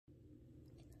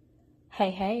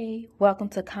Hey, welcome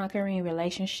to Conquering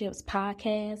Relationships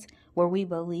podcast, where we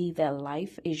believe that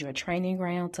life is your training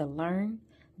ground to learn,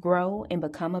 grow, and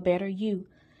become a better you.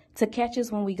 To catch us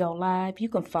when we go live, you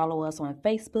can follow us on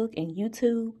Facebook and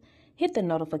YouTube. Hit the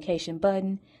notification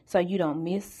button so you don't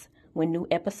miss when new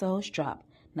episodes drop.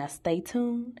 Now stay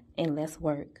tuned and let's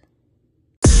work.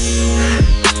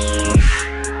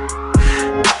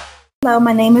 Hello,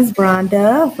 my name is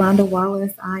Rhonda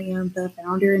Wallace. I am the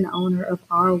founder and owner of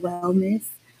Our Wellness.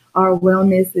 Our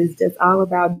Wellness is just all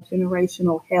about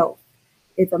generational health.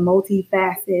 It's a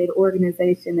multifaceted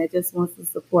organization that just wants to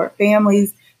support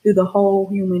families through the whole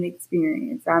human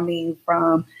experience. I mean,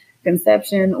 from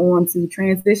conception on to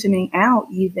transitioning out,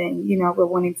 even, we're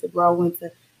wanting to grow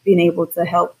into being able to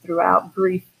help throughout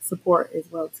grief support as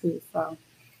well, too. So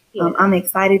I'm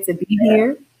excited to be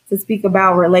here to speak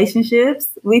about relationships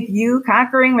with you,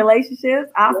 conquering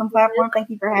relationships. Awesome platform. Thank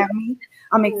you for having me.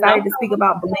 I'm excited to speak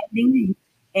about blending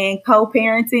and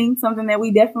co-parenting, something that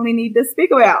we definitely need to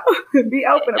speak about, be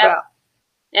open about.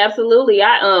 Absolutely.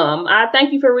 I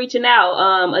thank you for reaching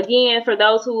out. Again, for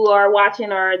those who are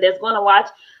watching or that's going to watch,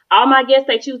 all my guests,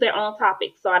 they choose their own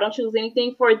topics. So I don't choose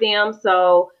anything for them.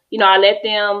 So, I let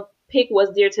them pick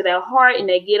what's dear to their heart and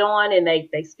they get on and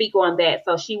they speak on that.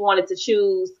 So she wanted to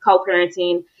choose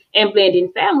co-parenting and blending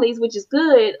families, which is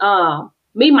good.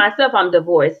 Me, myself, I'm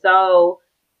divorced. So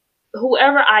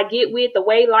whoever I get with, the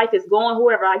way life is going,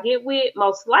 whoever I get with,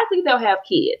 most likely they'll have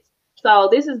kids. So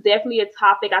this is definitely a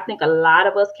topic I think a lot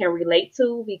of us can relate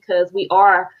to because we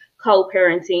are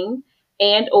co-parenting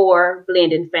and or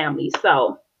blending families.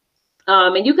 So,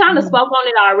 and you kind of spoke on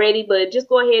it already, but just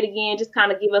go ahead again, just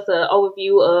kind of give us an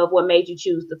overview of what made you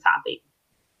choose the topic.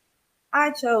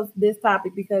 I chose this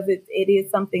topic because it is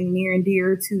something near and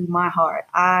dear to my heart.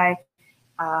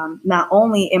 Not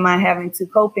only am I having to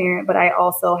co-parent, but I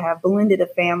also have blended a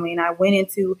family, and I went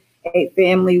into a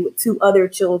family with two other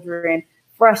children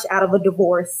fresh out of a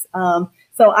divorce.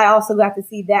 So I also got to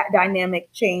see that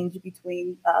dynamic change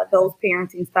between those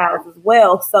parenting styles as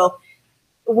well. So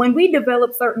when we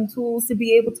develop certain tools to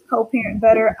be able to co-parent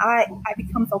better, I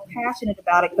become so passionate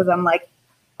about it because I'm like,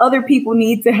 other people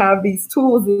need to have these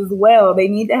tools as well. They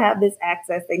need to have this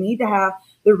access. They need to have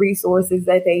the resources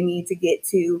that they need to get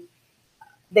to.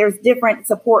 There's different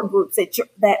support groups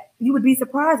that you would be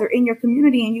surprised are in your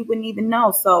community and you wouldn't even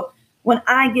know. So when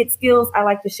I get skills, I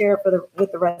like to share it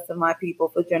with the rest of my people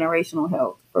for generational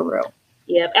health, for real.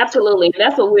 Yeah, absolutely.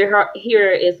 That's what we're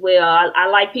here as well. I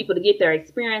like people to get their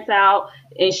experience out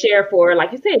and share for,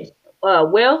 like you said,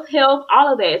 wealth, health,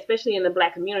 all of that, especially in the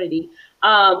Black community.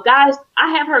 Guys,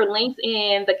 I have her links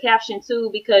in the caption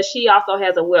too, because she also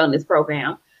has a wellness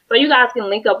program. So you guys can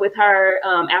link up with her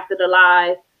after the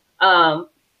live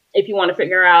if you want to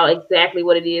figure out exactly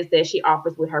what it is that she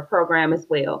offers with her program as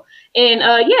well. And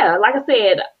yeah, like I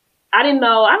said, I didn't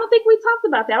know. I don't think we talked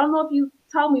about that. I don't know if you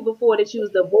told me before that you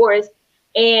was divorced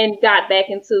and got back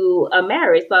into a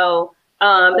marriage. So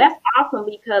that's awesome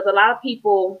because a lot of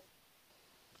people,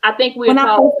 I think we're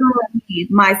told.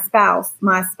 My spouse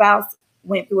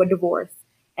went through a divorce.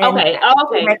 And okay.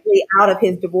 Directly out of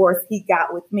his divorce, he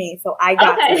got with me. So I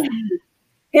got to see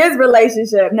his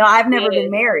relationship. No, I've never been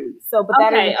married. So, but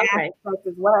that is an aspect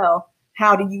as well.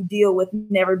 How do you deal with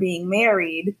never being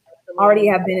married, already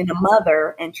have been a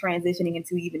mother and transitioning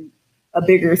into even a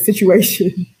bigger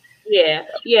situation? Yeah.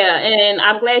 And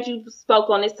I'm glad you spoke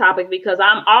on this topic because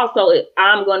I'm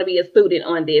going to be a student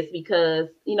on this because,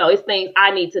 it's things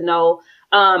I need to know.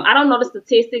 I don't know the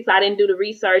statistics. I didn't do the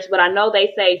research, but I know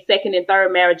they say second and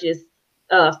third marriages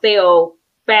fail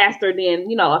faster than,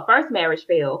 a first marriage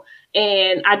fail.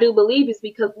 And I do believe it's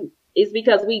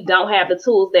because we don't have the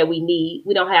tools that we need.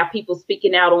 We don't have people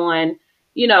speaking out on,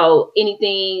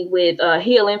 anything with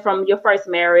healing from your first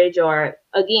marriage or,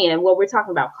 again, what we're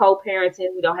talking about,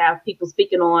 co-parenting. We don't have people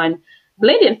speaking on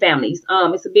blending families.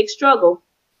 It's a big struggle.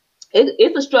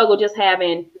 It's a struggle just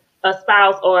having a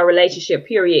spouse or a relationship,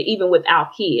 period, even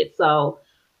without kids. So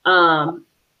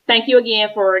thank you again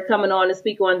for coming on to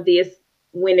speak on this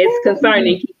when it's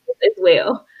concerning kids as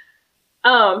well.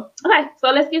 Okay,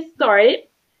 so let's get started.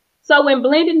 So when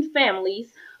blending families,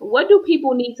 what do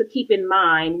people need to keep in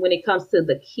mind when it comes to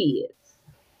the kids?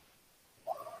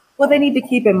 What they need to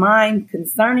keep in mind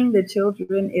concerning the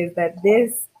children is that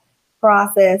this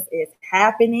process is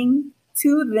happening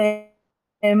to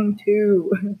them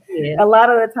too. Yeah. A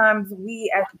lot of the times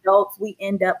we as adults, we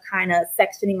end up kind of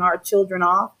sectioning our children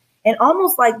off and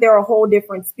almost like they're a whole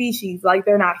different species, like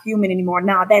they're not human anymore.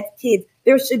 Now that's kids.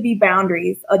 There should be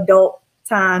boundaries, adult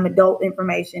time, adult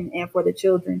information, and for the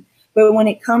children. But when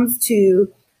it comes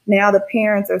to now the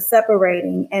parents are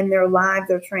separating and their lives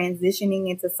are transitioning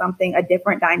into something, a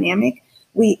different dynamic,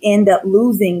 we end up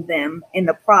losing them in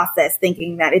the process,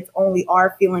 thinking that it's only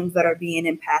our feelings that are being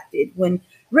impacted, when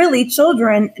really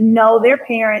children know their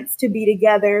parents to be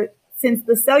together since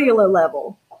the cellular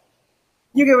level.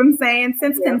 You get what I'm saying?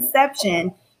 Since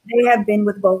conception, they have been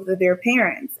with both of their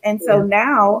parents. And so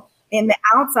now in the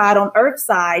outside, on Earth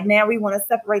side, now we want to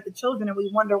separate the children, and we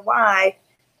wonder why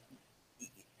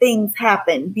things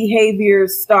happen,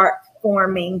 behaviors start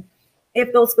forming.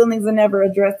 If those feelings are never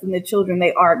addressed in the children,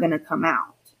 they are going to come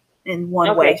out in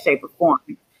one way, shape, or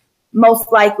form.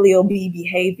 Most likely it'll be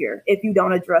behavior if you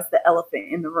don't address the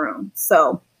elephant in the room.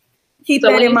 So keep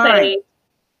that in mind.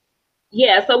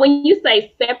 So when you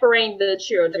say separating the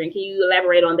children, can you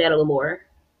elaborate on that a little more?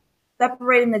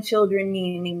 Separating the children,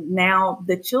 meaning now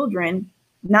the children,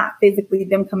 not physically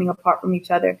them coming apart from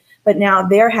each other, but now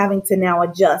they're having to now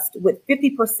adjust with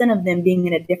 50% of them being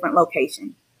in a different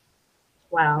location.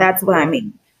 Wow. That's what I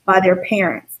mean by their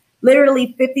parents.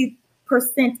 Literally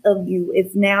 50% of you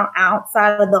is now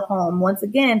outside of the home. Once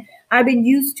again, I've been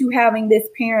used to having this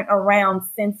parent around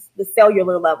since the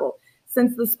cellular level.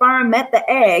 Since the sperm met the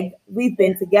egg, we've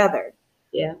been together.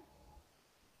 Yeah.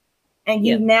 And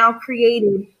you've now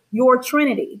created your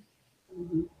trinity.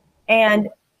 Mm-hmm. And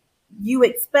you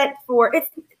expect for, it's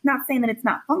not saying that it's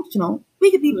not functional. We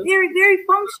could be very, very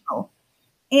functional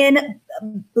in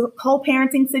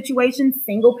co-parenting situations,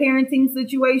 single parenting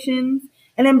situations,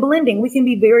 and then blending. We can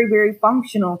be very, very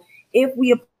functional if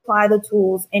we apply the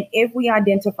tools and if we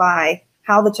identify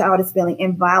how the child is feeling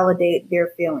and validate their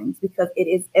feelings, because it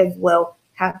is as well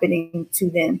happening to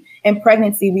them. In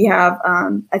pregnancy, we have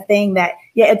a thing that,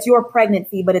 it's your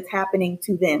pregnancy, but it's happening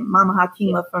to them. Mama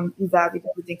Hakima from Uzazi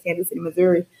in Kansas City,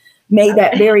 Missouri, made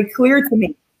that very clear to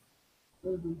me.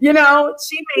 Mm-hmm. You know,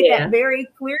 she made that very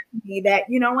clear to me that,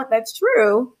 you know what, that's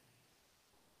true.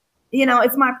 You know,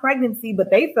 it's my pregnancy,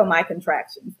 but they feel my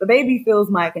contractions. The baby feels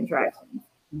my contractions.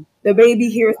 The baby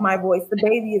hears my voice. The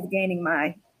baby is gaining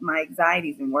my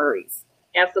anxieties and worries.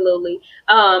 Absolutely.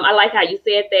 I like how you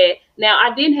said that. Now,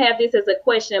 I didn't have this as a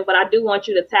question, but I do want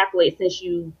you to tackle it since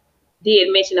you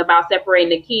did mention about separating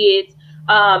the kids.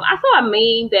 I saw a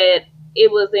meme that it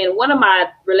was in one of my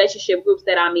relationship groups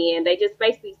that I'm in. They just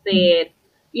basically said,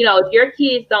 you know, if your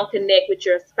kids don't connect with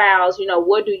your spouse, you know,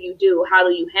 what do you do? How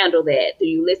do you handle that? Do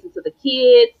you listen to the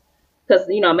kids? Because,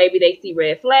 you know, maybe they see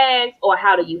red flags, or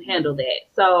how do you handle that?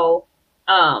 So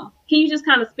can you just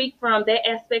kind of speak from that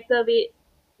aspect of it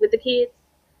with the kids?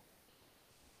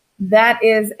 That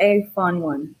is a fun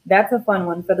one. That's a fun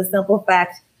one for the simple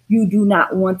fact you do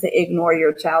not want to ignore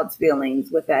your child's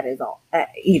feelings with that is all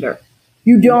either.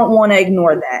 You don't want to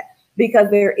ignore that, because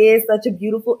there is such a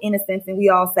beautiful innocence. And we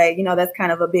all say, you know, that's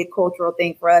kind of a big cultural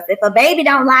thing for us. If a baby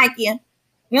don't like you,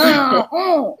 if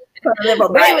a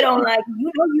baby don't like you,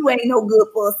 you know you ain't no good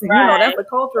person. Right. You know, that's a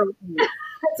cultural thing.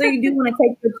 So you do want to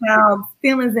take your child's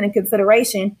feelings into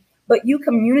consideration, but you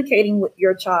communicating with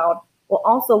your child will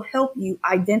also help you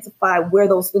identify where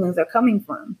those feelings are coming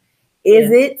from. Is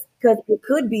it because it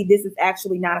could be this is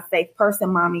actually not a safe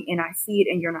person, mommy, and I see it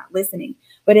and you're not listening.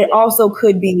 But it also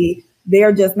could be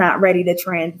they're just not ready to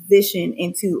transition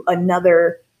into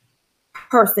another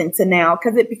person to now,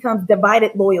 because it becomes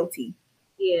divided loyalty.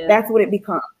 Yeah, that's what it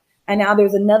becomes. And now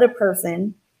there's another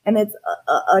person, and it's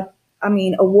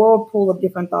a whirlpool of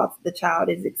different thoughts the child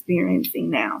is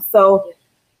experiencing now. So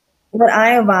what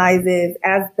I advise is,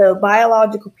 as the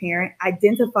biological parent,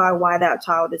 identify why that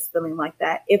child is feeling like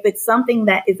that. If it's something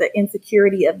that is an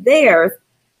insecurity of theirs,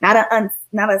 not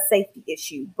a safety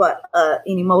issue, but an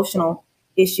emotional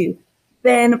issue,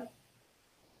 then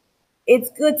it's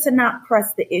good to not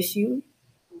press the issue,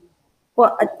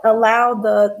 but allow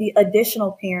the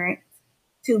additional parent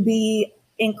to be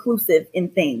inclusive in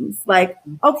things like,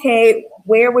 okay,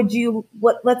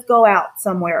 let's go out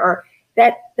somewhere, or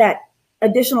that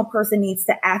additional person needs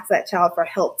to ask that child for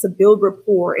help to build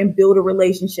rapport and build a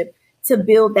relationship, to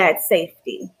build that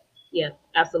safety. Yeah,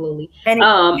 absolutely. And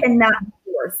it cannot be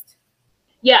forced.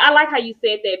 Yeah, I like how you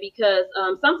said that, because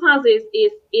sometimes it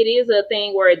is a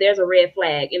thing where there's a red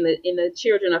flag and the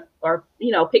children are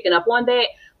you know, picking up on that.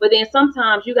 But then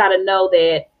sometimes you got to know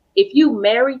that if you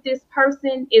married this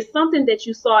person, it's something that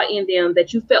you saw in them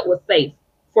that you felt was safe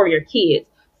for your kids.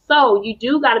 So you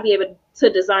do got to be able to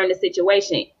discern the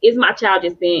situation. Is my child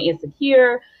just being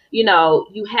insecure? You know,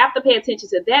 you have to pay attention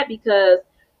to that, because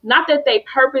not that they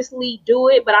purposely do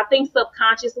it, but I think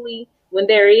subconsciously, when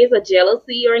there is a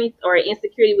jealousy or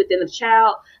insecurity within the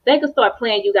child, they can start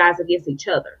playing you guys against each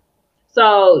other.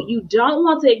 So you don't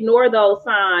want to ignore those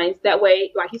signs. That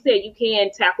way, like you said, you can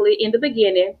tackle it in the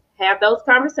beginning, have those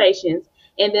conversations,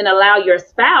 and then allow your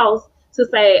spouse to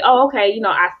say, oh, okay,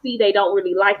 I see they don't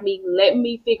really like me. Let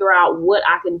me figure out what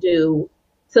I can do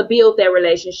to build their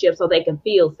relationship so they can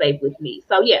feel safe with me.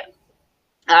 So yeah,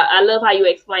 I love how you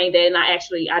explained that, and I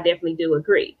definitely do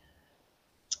agree.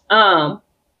 Guys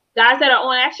that are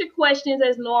on, ask your questions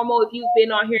as normal. If you've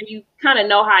been on here, you kind of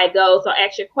know how it goes. So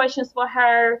ask your questions for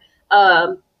her.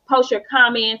 Post your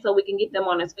comments so we can get them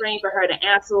on the screen for her to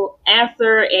answer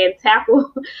and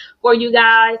tackle for you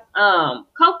guys.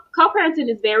 Co-parenting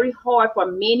is very hard for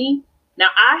many. Now,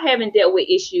 I haven't dealt with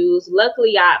issues.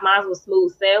 Luckily, mine was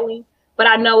smooth sailing, but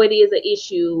I know it is an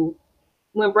issue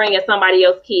when bringing somebody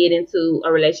else's kid into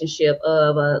a relationship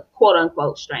of a quote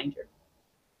unquote stranger.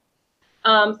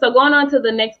 So going on to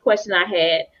the next question I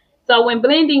had. So when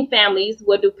blending families,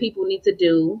 what do people need to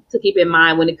do to keep in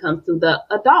mind when it comes to the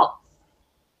adults?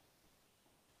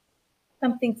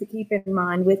 Something to keep in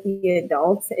mind with the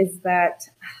adults is that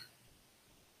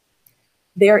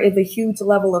there is a huge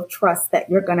level of trust that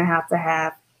you're going to have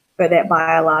for that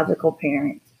biological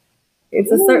parent.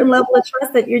 It's a certain level of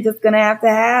trust that you're just going to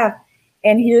have.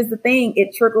 And here's the thing,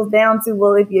 it trickles down to,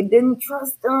 well, if you didn't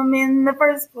trust them in the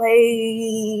first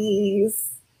place,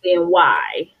 then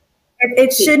why?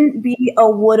 It shouldn't be a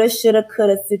woulda, shoulda,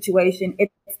 coulda situation.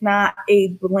 It's not a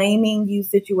blaming you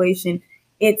situation.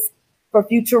 It's for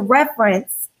future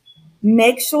reference.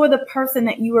 Make sure the person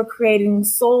that you are creating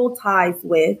soul ties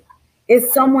with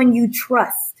is someone you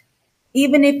trust.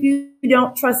 Even if you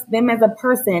don't trust them as a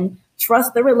person,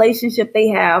 trust the relationship they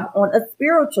have on a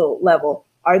spiritual level.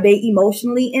 Are they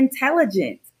emotionally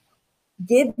intelligent?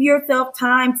 Give yourself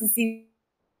time to see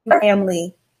what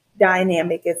family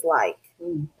dynamic is like.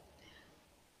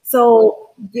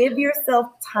 So give yourself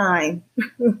time.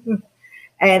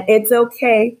 And it's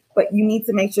okay, but you need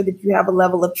to make sure that you have a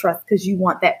level of trust because you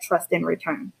want that trust in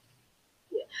return.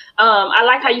 I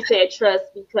like how you said trust,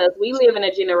 because we live in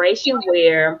a generation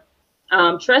where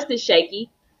trust is shaky.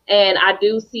 And I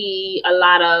do see a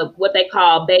lot of what they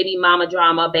call baby mama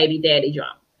drama, baby daddy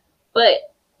drama.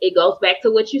 But it goes back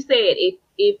to what you said.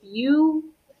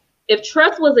 If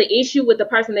trust was an issue with the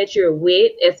person that you're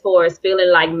with, as far as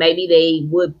feeling like maybe they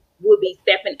would be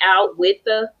stepping out with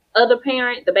the other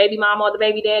parent, the baby mama or the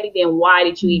baby daddy, then why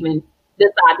did you even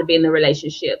decide to be in the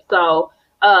relationship? So,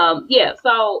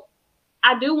 so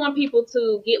I do want people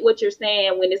to get what you're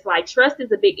saying when it's like trust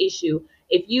is a big issue.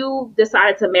 If you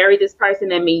decided to marry this person,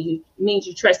 that means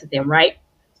you trusted them, right?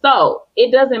 So it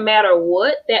doesn't matter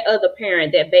what that other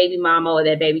parent, that baby mama or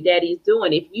that baby daddy is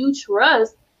doing. If you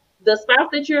trust the spouse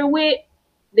that you're with,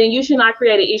 then you should not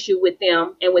create an issue with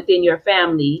them and within your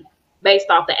family based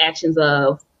off the actions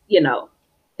of,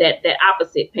 that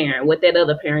opposite parent, what that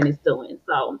other parent is doing.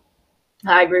 So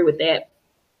I agree with that.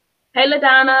 Hey,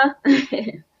 LaDonna.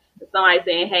 Somebody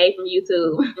saying hey from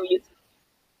YouTube.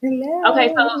 Hello.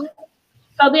 Okay,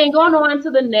 so then going on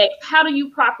to the next, how do you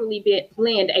properly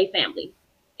blend a family,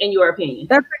 in your opinion?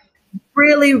 That's a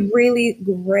really, really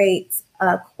great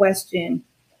question.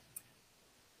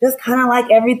 Just kind of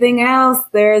like everything else,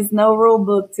 there's no rule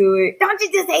book to it. Don't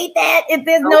you just hate that? If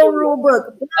there's no rule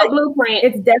book, no blueprint.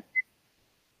 It's definitely.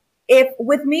 If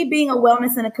with me being a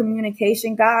wellness and a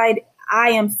communication guide,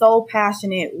 I am so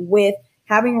passionate with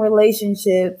having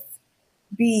relationships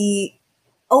be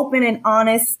open and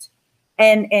honest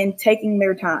and taking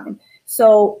their time.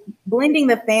 So blending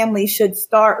the family should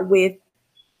start with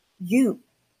you.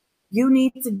 You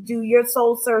need to do your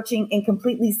soul searching and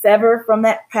completely sever from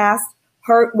that past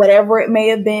hurt, whatever it may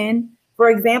have been. For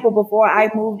example, before I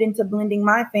moved into blending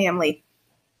my family,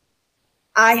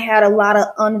 I had a lot of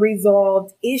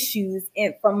unresolved issues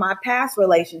from my past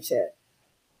relationship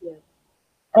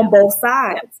on both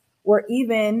sides, where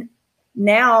even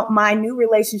now my new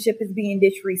relationship is being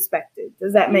disrespected.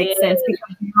 Does that make sense?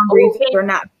 Because boundaries are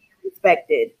not being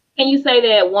respected. Can you say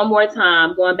that one more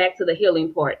time, going back to the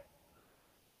healing part?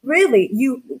 Really,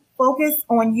 you focus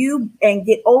on you and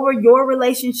get over your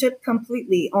relationship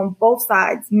completely on both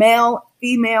sides, male,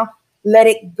 female. Let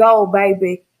it go,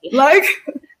 baby. Like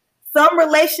some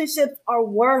relationships are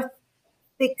worth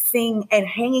fixing and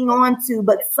hanging on to,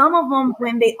 but some of them,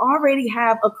 when they already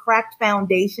have a cracked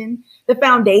foundation, the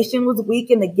foundation was weak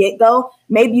in the get-go.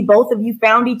 Maybe both of you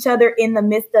found each other in the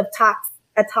midst of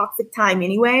a toxic time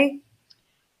anyway.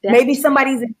 Maybe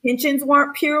somebody's intentions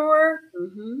weren't pure.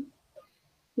 Mm-hmm.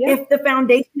 Yeah. If the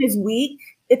foundation is weak,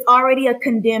 it's already a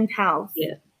condemned house.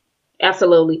 Yeah,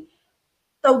 absolutely.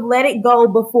 So let it go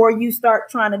before you start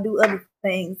trying to do other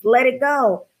things. Let it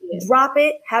go. Yeah. Drop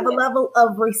it. Have a level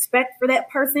of respect for that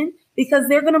person, because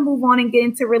they're going to move on and get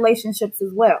into relationships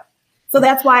as well. So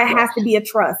that's why it has to be a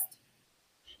trust.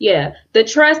 Yeah, the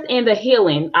trust and the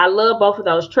healing. I love both of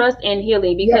those, trust and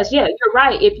healing, because yeah, you're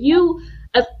right. If you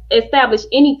establish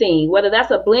anything, whether that's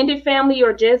a blended family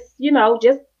or just,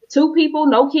 just two people,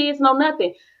 no kids, no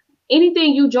nothing,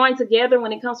 anything you join together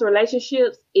when it comes to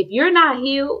relationships, if you're not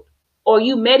healed or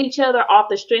you met each other off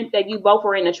the strength that you both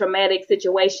were in a traumatic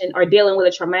situation or dealing with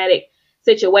a traumatic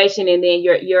situation, and then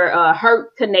you're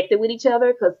hurt connected with each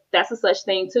other, because that's a such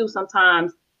thing too.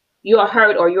 Sometimes your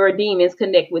hurt or your demons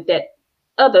connect with that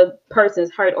other person's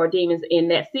hurt or demons in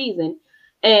that season,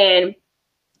 and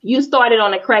you started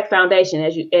on a cracked foundation,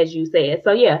 as you said.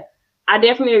 So yeah, I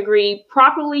definitely agree.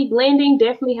 Properly blending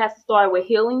definitely has to start with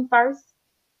healing first,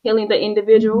 healing the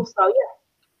individual. So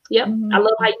yeah, yep. I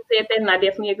love how you said that, and I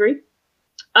definitely agree.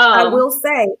 I will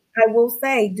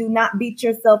say, do not beat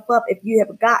yourself up if you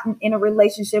have gotten in a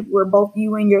relationship where both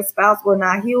you and your spouse were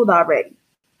not healed already.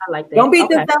 I like that. Don't beat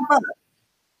yourself up,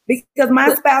 because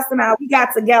my spouse and I, we got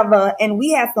together and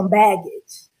we had some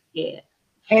baggage. Yeah.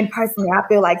 And personally, I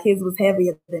feel like his was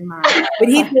heavier than mine. But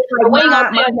he feels like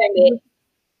my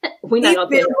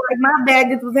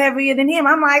baggage was heavier than him.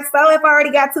 I'm like, so if I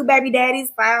already got two baby daddies,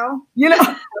 foul,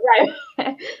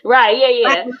 Right. Right.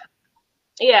 Yeah.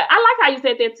 Yeah. I like how you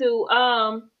said that too.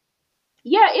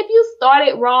 Yeah, if you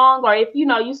started wrong, or if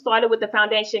you started with the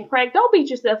foundation cracked, don't beat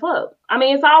yourself up. I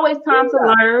mean, it's always time to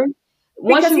learn.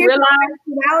 Once you realize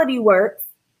reality works,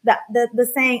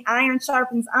 the saying iron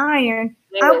sharpens iron,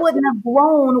 I wouldn't have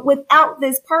grown without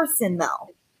this person though.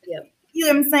 Yeah. You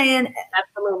know what I'm saying?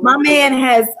 Absolutely. My man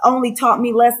has only taught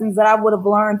me lessons that I would have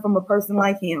learned from a person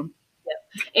like him.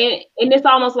 Yeah. And it's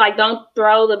almost like, don't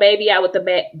throw the baby out with the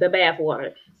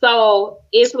bathwater. So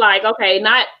it's like, okay,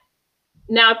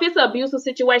 now if it's an abusive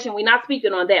situation, we're not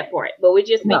speaking on that part, but we're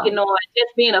just speaking on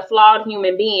just being a flawed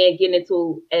human being getting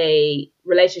into a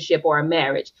relationship or a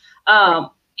marriage.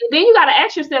 And then you got to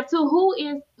ask yourself too, who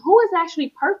is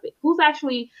actually perfect? Who's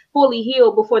actually fully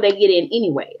healed before they get in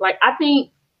anyway? Like, I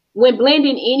think when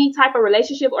blending any type of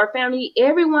relationship or family,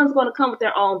 everyone's going to come with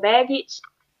their own baggage.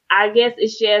 I guess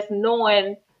it's just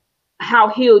knowing how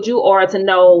healed you are to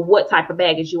know what type of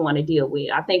baggage you want to deal with.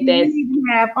 I think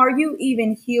are you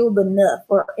even healed enough,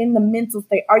 or in the mental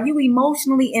state? Are you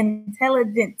emotionally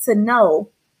intelligent to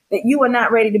know that you are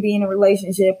not ready to be in a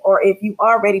relationship, or if you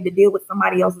are ready to deal with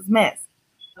somebody else's mess?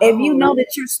 If you know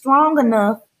that you're strong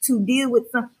enough to deal with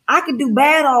I could do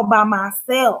bad all by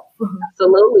myself.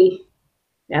 Absolutely.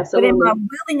 But am I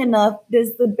willing enough?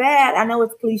 Does the bad, I know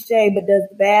it's cliche, but does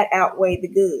the bad outweigh the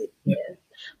good? Yeah.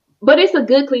 But it's a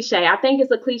good cliche. I think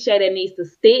it's a cliche that needs to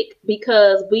stick,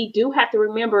 because we do have to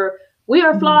remember we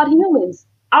are flawed humans.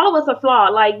 All of us are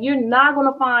flawed. Like, you're not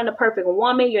going to find a perfect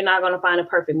woman. You're not going to find a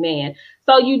perfect man.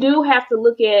 So you do have to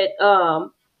look at,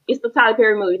 it's the Tyler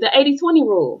Perry movie, the 80-20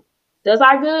 rule. Does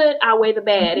our good outweigh the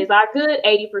bad? Is our good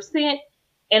 80%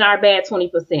 and our bad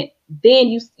 20%? Then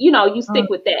you stick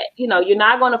with that. You're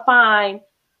not going to find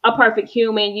a perfect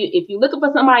human. If you're looking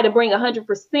for somebody to bring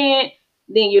 100%,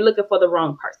 then you're looking for the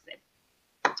wrong person.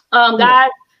 Guys,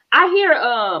 I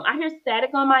hear static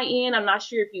on my end. I'm not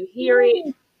sure if you hear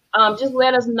it. Just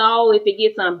let us know if it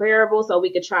gets unbearable so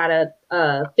we could try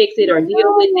to fix it or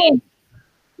deal with it.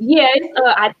 Yeah,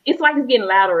 it's like it's getting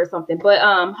louder or something. But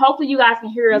hopefully you guys can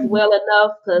hear us well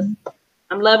enough, because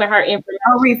I'm loving her information.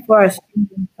 I'll refresh.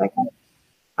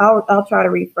 I'll try to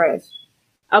refresh.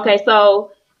 Okay,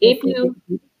 so if you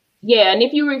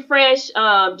refresh,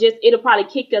 it'll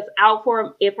probably kick us out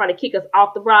it'll probably kick us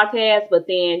off the broadcast, but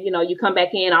then you come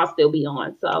back in, I'll still be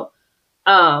on. So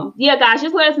yeah, guys,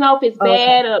 just let us know if it's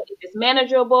bad or if it's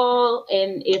manageable,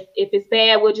 and if it's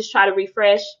bad, we'll just try to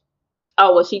refresh.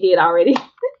 Oh, well, she did already.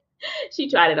 She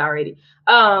tried it already.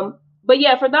 But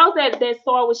yeah, for those that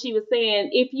saw what she was saying,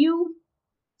 if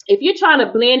you're trying to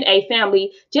blend a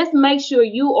family, just make sure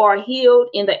you are healed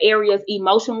in the areas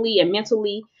emotionally and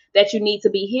mentally that you need to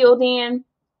be healed in.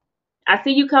 I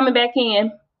see you coming back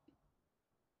in.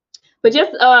 But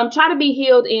just try to be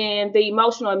healed in the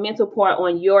emotional and mental part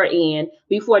on your end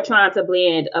before trying to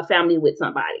blend a family with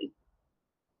somebody.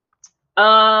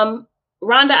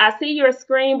 Rhonda, I see your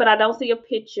screen, but I don't see a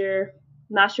picture.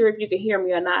 Not sure if you can hear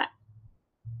me or not.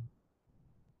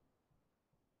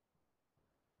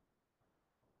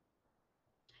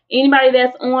 Anybody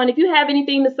that's on, if you have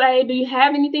anything to say, do you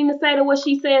have anything to say to what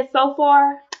she said so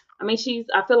far? I mean,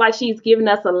 I feel like she's given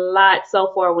us a lot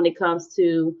so far when it comes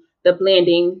to the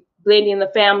blending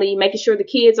the family, making sure the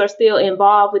kids are still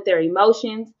involved with their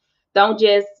emotions. Don't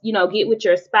just, get with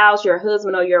your spouse, your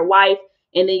husband, or your wife,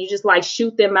 and then you just like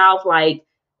shoot them out like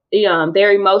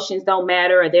their emotions don't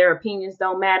matter or their opinions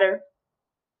don't matter.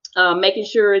 Making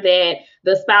sure that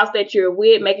the spouse that you're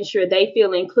with, making sure they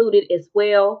feel included as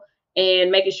well.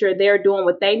 and making sure they're doing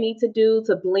what they need to do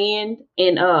to blend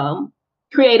and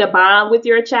create a bond with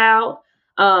your child.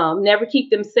 Never keep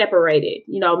them separated.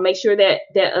 You know, make sure that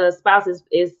that spouse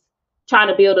is trying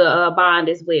to build a bond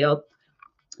as well.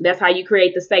 That's how you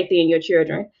create the safety in your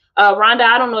children. Rhonda,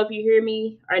 I don't know if you hear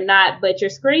me or not, but your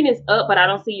screen is up, but I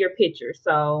don't see your picture.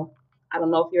 So I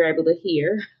don't know if you're able to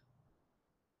hear.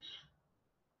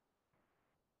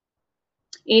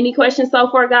 Any questions so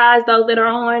far, guys, those that are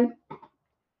on?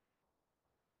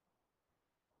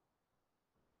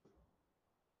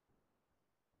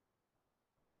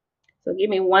 So give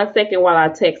me 1 second while I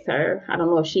text her. I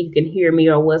don't know if she can hear me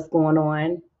or what's going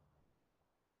on.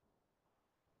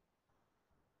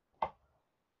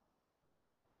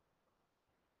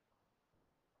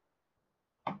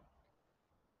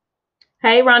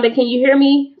 Hey, Rhonda, can you hear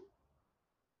me?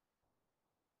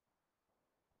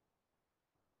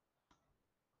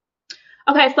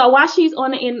 Okay, so while she's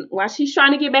while she's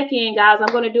trying to get back in, guys,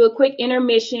 I'm going to do a quick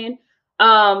intermission.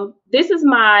 This is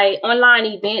my online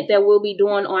event that we'll be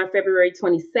doing on February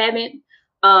 27th.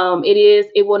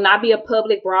 It will not be a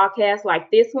public broadcast like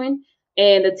this one,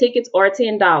 and the tickets are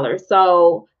 $10.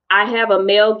 So I have a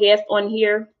male guest on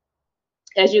here,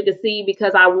 as you can see,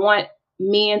 because I want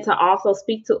men to also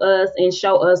speak to us and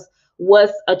show us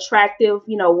what's attractive,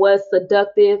 you know, what's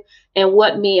seductive, and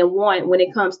what men want when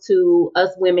it comes to us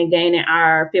women gaining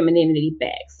our femininity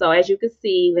back. So as you can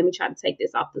see, let me try to take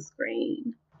this off the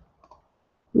screen.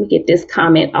 Let me get this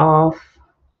comment off.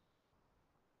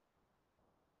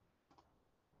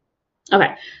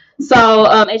 Okay. So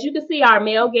as you can see, our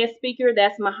male guest speaker,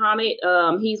 that's Muhammad.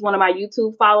 He's one of my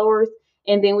YouTube followers.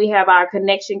 And then we have our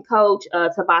connection coach,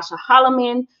 Tabasha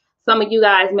Holloman. Some of you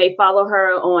guys may follow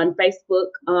her on Facebook.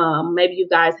 Maybe you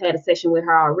guys had a session with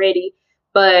her already.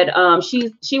 But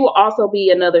she will also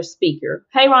be another speaker.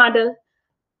 Hey, Rhonda,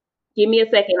 give me a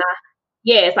second.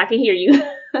 Yes, I can hear you.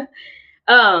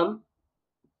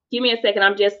 Give me a second.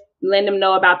 I'm just letting them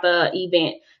know about the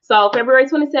event. So February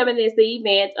 27th is the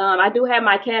event. I do have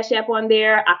my Cash App on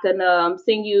there. I can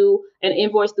send you an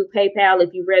invoice through PayPal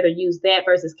if you'd rather use that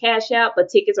versus Cash App, but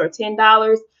tickets are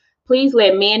 $10. Please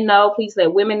let men know. Please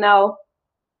let women know.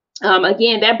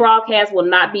 Again, that broadcast will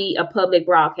not be a public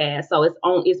broadcast, so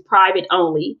it's private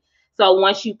only. So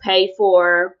once you pay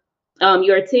for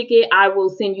your ticket, I will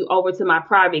send you over to my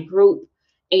private group.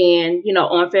 And, you know,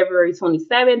 on February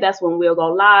 27th, that's when we'll go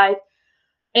live.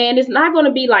 And it's not going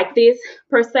to be like this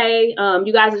per se.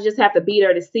 You guys will just have to be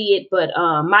there to see it. But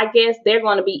my guests, they're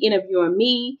going to be interviewing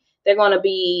me. They're going to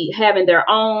be having their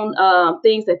own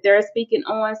things that they're speaking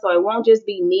on. So it won't just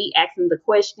be me asking the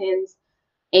questions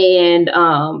and,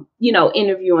 you know,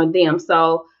 interviewing them.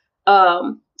 So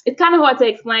it's kind of hard to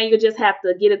explain. You just have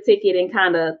to get a ticket and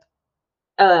kind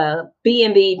of be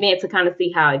in the event to kind of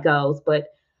see how it goes. But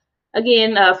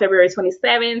again, February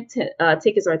 27th,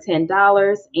 tickets are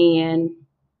 $10, and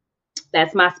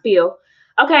that's my spiel.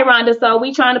 Okay, Rhonda, so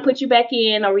we trying to put you back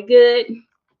in. Are we good?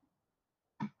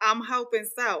 I'm hoping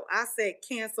so. I said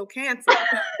cancel.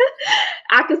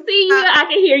 I can see you. I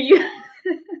can hear you.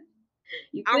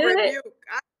 You I good? rebuke.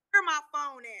 Where my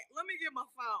phone at? Let me get my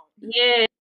phone. Yeah.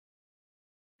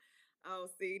 Oh,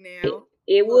 see now.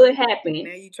 It would happen.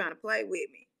 Now you trying to play with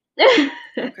me.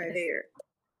 Okay, there.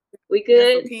 We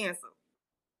good? Cancel.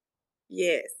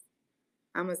 Yes.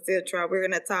 I'm gonna still try. We're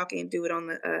gonna talk and do it on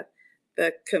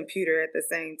the computer at the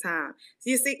same time. So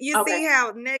you see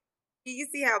you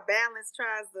see how balance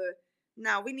tries to.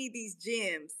 No, we need these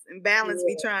gems, and balance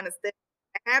be trying to stay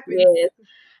happy. Yes.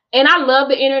 And I love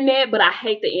the internet, but I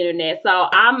hate the internet. So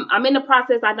I'm in the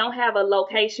process. I don't have a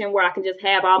location where I can just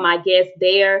have all my guests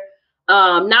there.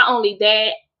 Not only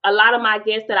that, a lot of my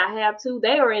guests that I have too,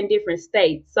 they are in different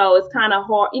states. So it's kind of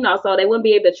hard, you know, so they wouldn't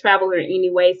be able to travel here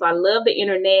anyway. So I love the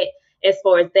internet as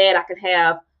far as that. I could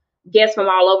have guests from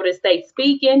all over the state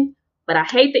speaking, but I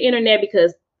hate the internet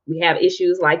because we have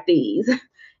issues like these,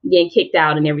 getting kicked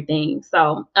out and everything.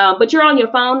 So, but you're on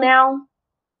your phone now?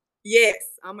 Yes,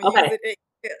 I'm going to use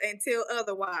it until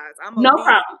otherwise. No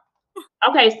problem.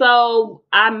 Okay, so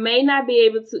you may not be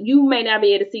able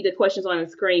to see the questions on the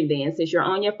screen then, since you're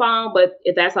on your phone, but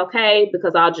if that's okay,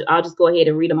 because I'll just go ahead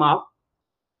and read them off.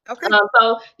 Okay.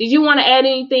 So did you want to add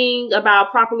anything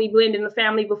about properly blending the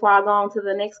family before I go on to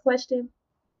the next question?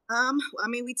 I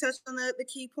mean, we touched on the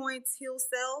key points: heal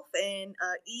self and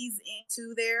ease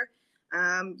into there.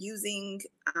 Using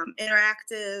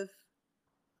interactive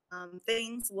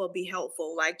things will be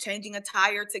helpful, like changing a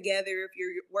tire together. If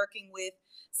you're working with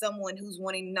someone who's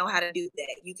wanting to know how to do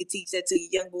that, you could teach that to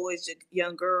young boys,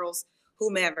 young girls,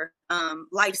 whomever.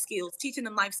 Life skills, teaching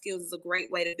them life skills is a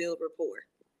great way to build rapport.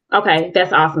 Okay,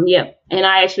 that's awesome. Yep. And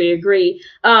I actually agree.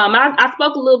 I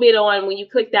spoke a little bit on when you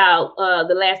clicked out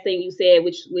the last thing you said,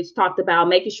 which talked about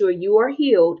making sure you are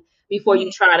healed before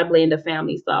you try to blend a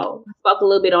family. So I spoke a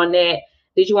little bit on that.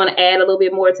 Did you want to add a little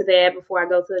bit more to that before I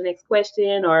go to the next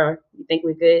question, or you think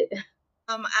we're good?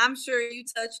 I'm sure you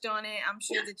touched on it. I'm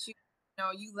sure that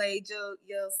you laid your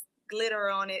glitter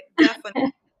on it,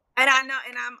 definitely. And I know,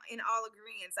 and I'm in all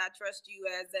agreement. I trust you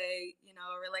as a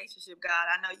relationship God.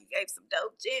 I know you gave some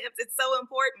dope tips. It's so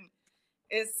important.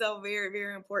 It's so very,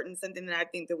 very important. Something that I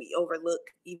think that we overlook,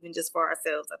 even just for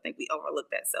ourselves. I think we overlook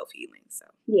that self-healing. So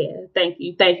Yeah, thank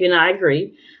you, and I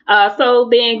agree. So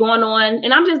then going on,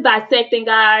 and I'm just dissecting,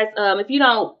 guys. If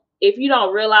you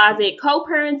don't realize it,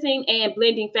 co-parenting and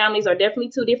blending families are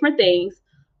definitely two different things.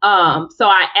 So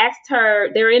I asked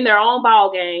her, they're in their own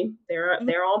ball game, they're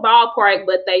their own ballpark,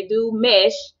 but they do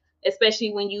mesh,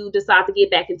 especially when you decide to get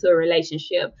back into a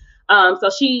relationship. So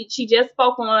she just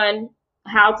spoke on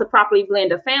how to properly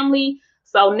blend a family.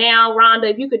 So now,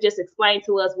 Rhonda, if you could just explain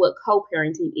to us what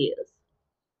co-parenting is.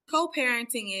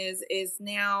 Co-parenting is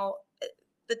now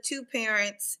the two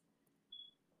parents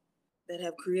that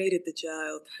have created the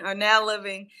child are now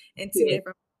living in two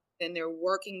different, and they're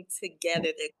working together.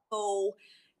 They're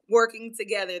working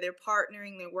together. They're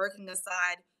partnering. They're working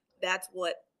aside. That's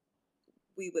what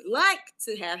we would like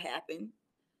to have happen.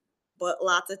 But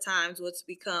lots of times what's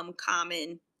become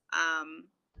common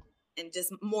and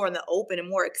just more in the open and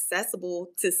more accessible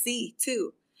to see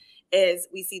too is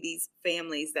we see these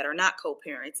families that are not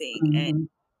co-parenting and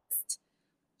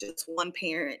just one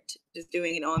parent just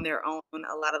doing it on their own.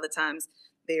 A lot of the times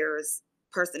there's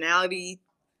personality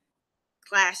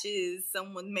clashes.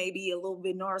 Someone may be a little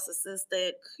bit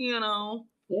narcissistic,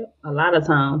 Yep, a lot of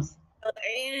times.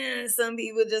 And some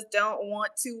people just don't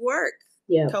want to work.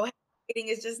 Yeah. Cohabitating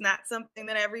is just not something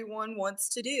that everyone wants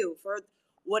to do for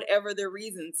whatever their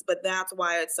reasons. But that's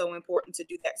why it's so important to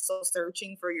do that soul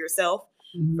searching for yourself.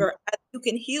 For you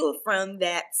can heal from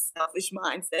that selfish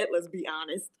mindset, let's be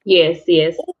honest. Yes.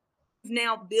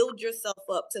 Now build yourself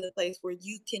up to the place where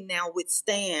you can now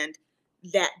withstand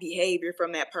that behavior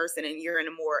from that person, and you're in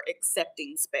a more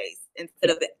accepting space instead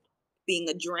of it being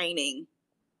a draining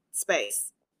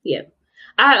space. Yeah.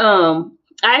 I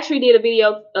actually did a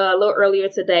video a little earlier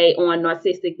today on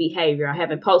narcissistic behavior. I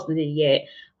haven't posted it yet.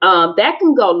 That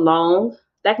can go long.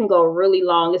 That can go really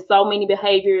long. There's so many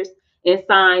behaviors and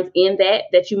signs in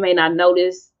that you may not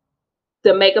notice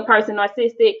to make a person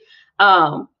narcissistic.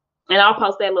 And I'll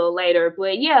post that a little later.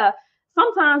 But yeah,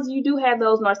 sometimes you do have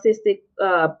those narcissistic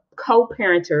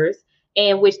co-parenters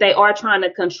in which they are trying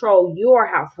to control your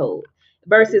household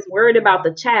versus worried about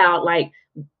the child. Like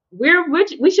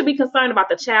we should be concerned about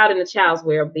the child and the child's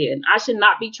well-being. I should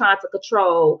not be trying to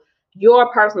control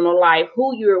your personal life,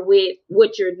 who you're with,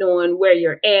 what you're doing, where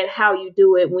you're at, how you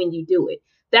do it, when you do it.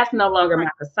 That's no longer my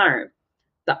concern.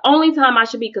 The only time I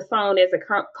should be concerned as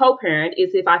a co-parent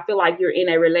is if I feel like you're in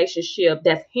a relationship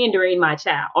that's hindering my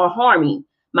child or harming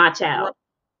my child.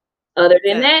 Other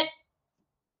than that,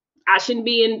 I shouldn't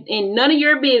be in none of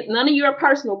your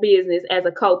personal business as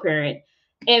a co-parent.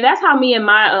 And that's how me and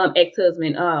my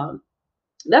ex-husband,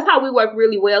 that's how we work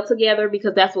really well together,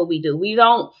 because that's what we do. We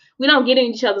don't get in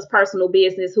each other's personal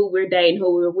business, who we're dating,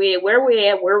 who we're with, where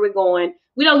we're at, where we're going.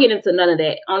 We don't get into none of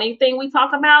that. Only thing we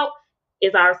talk about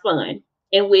is our son,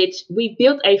 in which we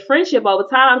built a friendship over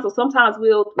time. So sometimes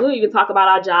we'll even talk about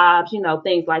our jobs,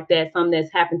 things like that, something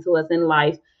that's happened to us in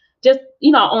life, just,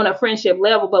 on a friendship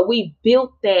level. But we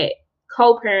built that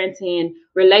co-parenting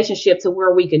relationship to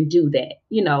where we can do that.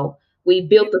 We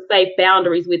built the safe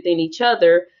boundaries within each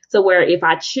other. So where if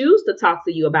I choose to talk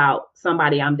to you about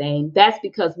somebody I'm dating, that's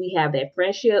because we have that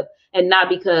friendship and not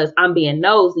because I'm being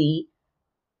nosy,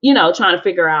 trying to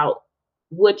figure out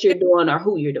what you're doing or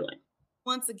who you're doing.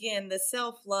 Once again, the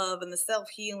self-love and the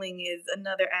self-healing is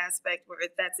another aspect where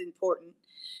that's important.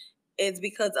 It's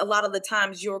because a lot of the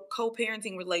times your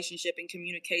co-parenting relationship and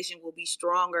communication will be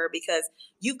stronger because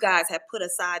you guys have put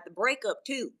aside the breakup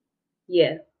too.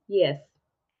 Yeah. Yes.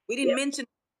 We didn't mention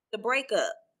the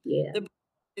breakup. Yeah. The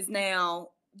is now,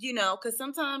 because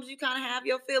sometimes you kind of have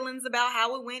your feelings about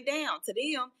how it went down. To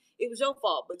them, it was your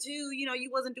fault, but you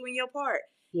wasn't doing your part.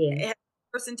 Yeah. Has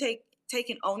the person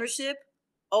taken ownership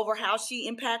over how she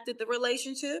impacted the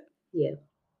relationship? Yeah.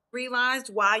 Realized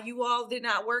why you all did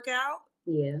not work out?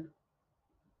 Yeah.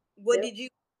 What did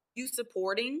you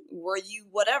supporting? Were you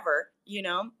whatever,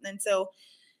 And so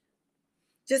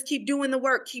just keep doing the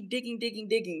work, keep digging.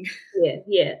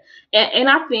 Yeah. And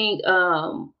I think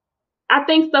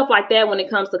stuff like that when it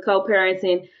comes to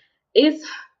co-parenting is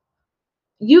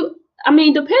I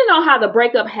mean, depending on how the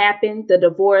breakup happened, the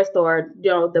divorce or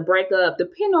the breakup,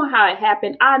 depending on how it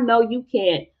happened, I know you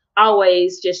can't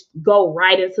always just go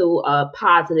right into a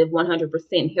positive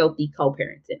 100% healthy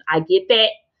co-parenting. I get that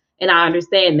and I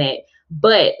understand that.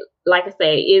 But like I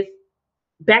say, it's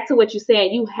back to what you're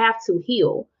saying, you have to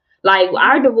heal. Like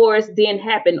our divorce didn't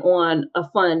happen on a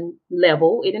fun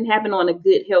level. It didn't happen on a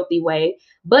good, healthy way.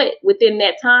 But within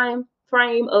that time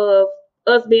frame of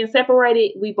us being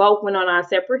separated, we both went on our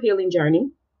separate healing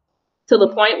journey to the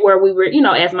point where we were,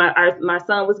 as my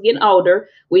son was getting older,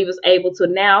 we was able to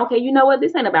now, okay, you know what?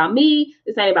 This ain't about me.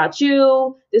 This ain't about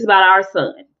you. This is about our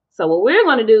son. So what we're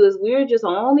going to do is we're just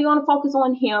only going to focus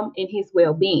on him and his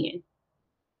well-being.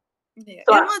 Yeah.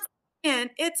 So once again,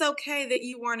 it's okay that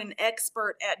you weren't an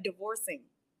expert at divorcing.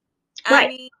 Right. I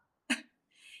mean,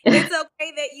 it's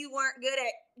okay that you weren't good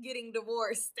at getting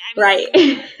divorced. I mean, right.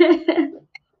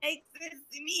 Makes sense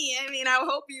to me. I mean, I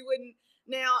hope you wouldn't.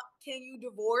 Now, can you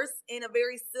divorce in a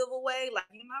very civil way? Like,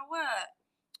 you know what?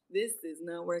 This is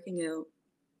not working out.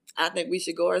 I think we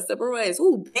should go our separate ways.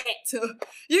 Ooh, back to,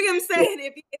 you get what I'm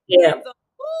saying? Yeah.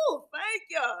 Oh, thank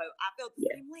you. I felt the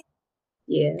same way.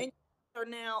 Yeah. And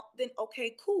now, then,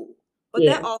 okay, cool. But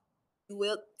that also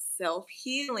will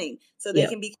self-healing. So they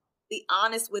can be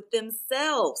honest with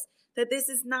themselves that this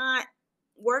is not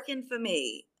working for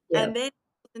me. And then,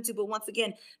 but once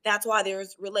again, that's why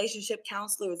there's relationship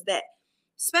counselors that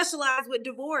specialize with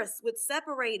divorce, with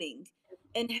separating,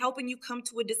 and helping you come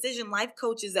to a decision. Life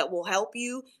coaches that will help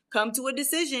you come to a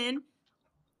decision.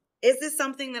 Is this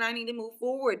something that I need to move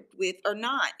forward with or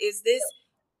not? Is this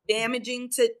damaging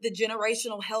to the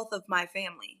generational health of my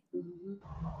family?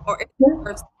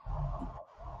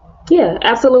 Yeah,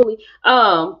 absolutely.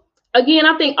 Again,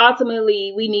 I think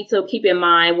ultimately we need to keep in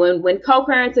mind when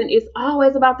co-parenting, it's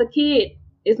always about the kid.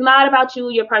 It's not about you,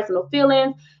 your personal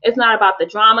feelings. It's not about the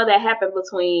drama that happened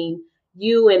between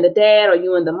you and the dad or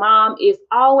you and the mom. It's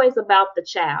always about the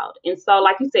child. And so,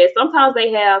 like you said, sometimes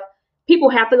people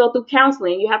have to go through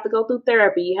counseling. You have to go through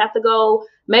therapy. You have to go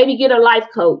maybe get a life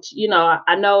coach.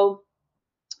 I know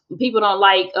people don't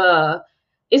like,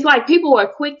 it's like people are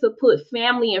quick to put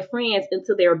family and friends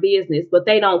into their business, but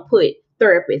they don't put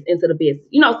therapists into the business.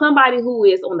 Somebody who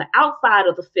is on the outside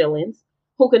of the feelings,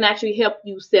 who can actually help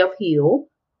you self-heal.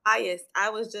 I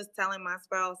was just telling my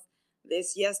spouse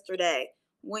this yesterday.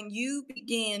 When you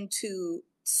begin to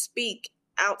speak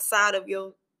outside of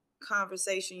your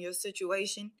conversation, your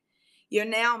situation, you're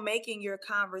now making your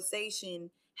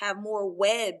conversation have more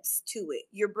webs to it.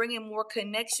 You're bringing more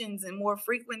connections and more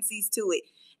frequencies to it.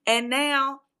 And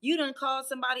now you done called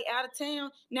somebody out of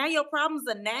town. Now your problems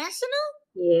are national?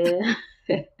 Yeah.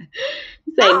 You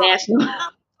say national.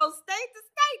 State to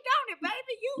state, don't it,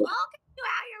 baby? You out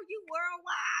here, you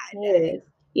worldwide.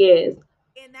 Yes.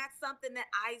 And that's something that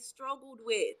I struggled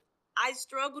with. I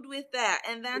struggled with that,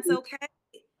 and that's okay.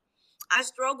 I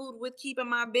struggled with keeping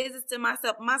my business to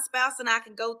myself. My spouse and I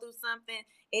can go through something,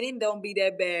 and it don't be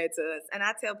that bad to us. And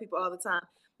I tell people all the time,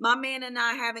 my man and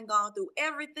I haven't gone through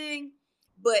everything,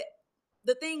 but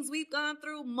the things we've gone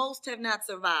through, most have not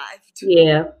survived.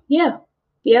 Yeah.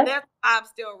 That's why I'm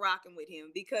still rocking with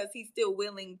him, because he's still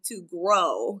willing to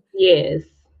grow. Yes.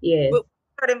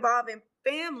 But involving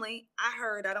family,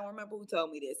 I don't remember who told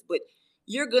me this, but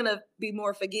you're going to be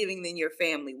more forgiving than your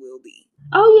family will be.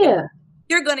 Oh, yeah.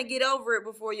 You're going to get over it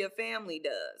before your family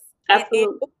does.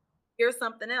 Absolutely. And here's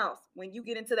something else. When you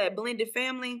get into that blended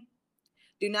family,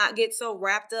 do not get so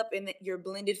wrapped up in your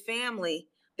blended family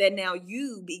that now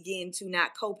you begin to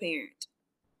not co-parent.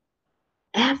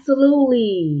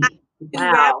 Absolutely.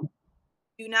 Wow.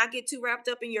 Do not get too wrapped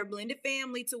up in your blended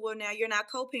family to where now you're not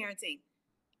co-parenting.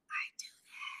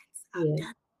 I do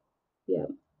that.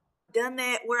 I've done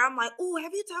that where I'm like, oh,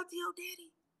 have you talked to your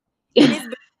daddy?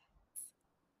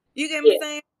 You get what I'm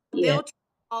saying? They'll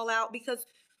all out because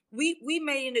we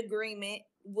made an agreement.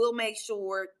 We'll make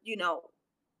sure,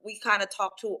 we kind of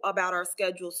talk about our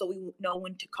schedule so we know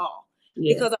when to call.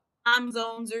 Because our time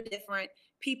zones are different.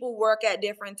 People work at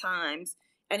different times.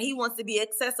 And he wants to be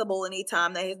accessible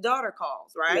anytime that his daughter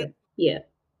calls, right? Yeah.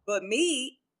 But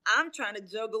me, I'm trying to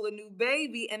juggle a new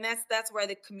baby. And that's where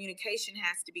the communication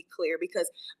has to be clear, because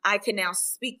I can now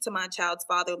speak to my child's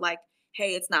father like,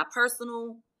 hey, it's not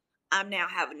personal. I'm now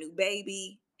have a new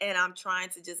baby and I'm trying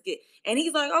to just and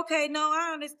he's like, okay, no,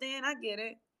 I understand. I get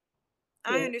it.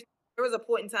 I understand. There was a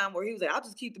point in time where he was like, I'll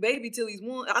just keep the baby till he's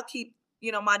one. I'll keep,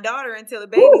 my daughter until the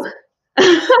baby's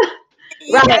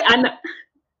right. I know.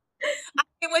 I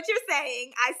get what you're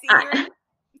saying. I see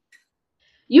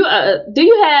you do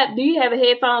you have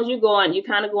headphones? You're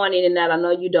kind of going in and out. I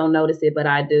know you don't notice it, but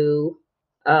I do.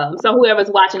 So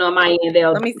whoever's watching on my end,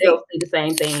 they'll see the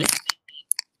same thing.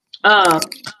 But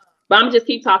I'm just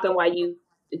keep talking while you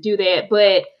do that.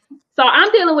 But so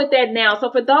I'm dealing with that now.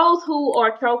 So for those who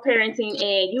are co-parenting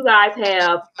and you guys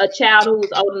have a child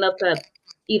who's old enough to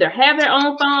either have their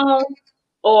own phone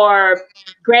or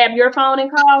grab your phone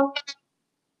and call.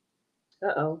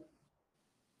 Uh-oh.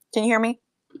 Can you hear me?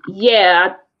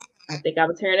 Yeah, I think I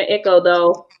was hearing an echo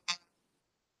though.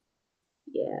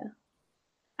 Yeah.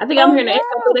 I think I'm hearing an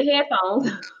echo through the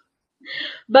headphones.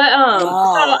 But so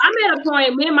I'm at a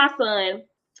point, me and my son.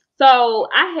 So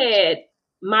I had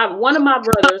one of my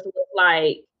brothers was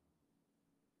like,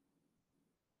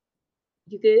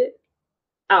 "You good?"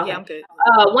 Okay. Yeah, I'm good.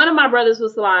 One of my brothers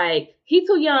was like, "He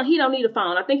too young. He don't need a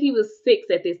phone." I think he was 6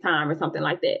 at this time or something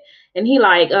like that. And he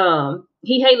like,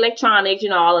 he hate electronics,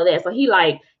 all of that. So he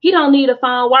like, he don't need a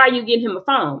phone. Why are you getting him a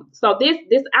phone? So this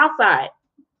outside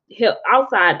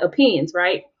opinions,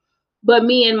 right? But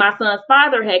me and my son's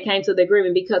father had came to the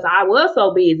agreement because I was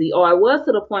so busy, or I was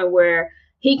to the point where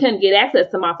he couldn't get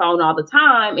access to my phone all the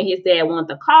time, and his dad wanted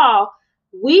to call.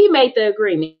 We made the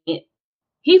agreement.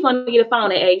 He's going to get a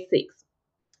phone at age 6.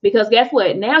 Because guess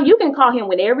what? Now you can call him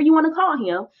whenever you want to call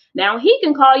him. Now he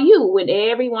can call you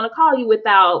whenever you want to call you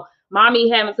without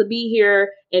mommy having to be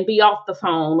here and be off the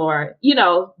phone, or,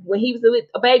 when he was with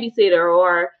a babysitter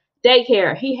or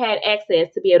daycare, he had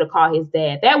access to be able to call his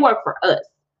dad. That worked for us.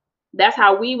 That's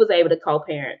how we was able to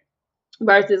co-parent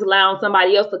versus allowing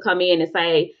somebody else to come in and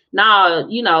say, nah,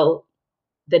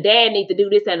 the dad needs to do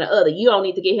this and the other. You don't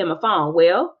need to get him a phone.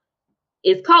 Well,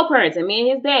 it's co-parenting. Me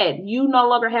and his dad, you no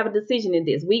longer have a decision in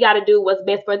this. We got to do what's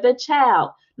best for the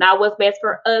child, not what's best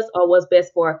for us or what's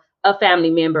best for a family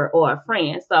member or a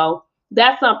friend. So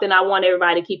that's something I want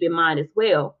everybody to keep in mind as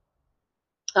well.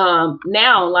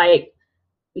 Now, like,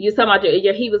 you talking about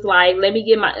he was like,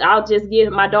 I'll just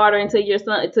give my daughter until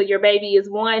your baby is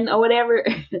 1 or whatever.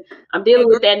 I'm dealing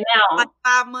with that now. Like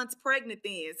 5 months pregnant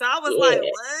then. So I was like,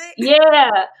 what?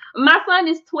 Yeah. My son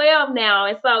is 12 now.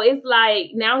 And so it's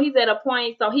like, now he's at a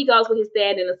point, so he goes with his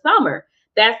dad in the summer.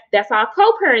 That's our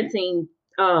co-parenting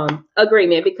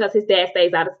agreement because his dad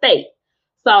stays out of state.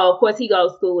 So of course he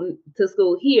goes to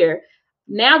school here.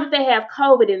 Now that they have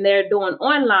COVID and they're doing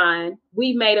online,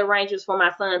 we've made arrangements for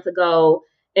my son to go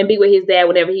and be with his dad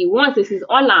whenever he wants, since he's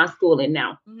online schooling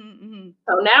now. Mm-hmm.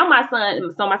 So now my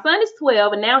son is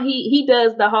 12, and now he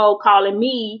does the whole calling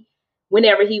me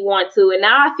whenever he wants to. And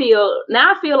now I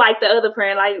feel like the other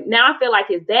parent, like now I feel like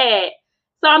his dad.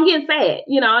 So I'm getting sad,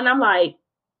 and I'm like,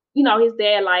 his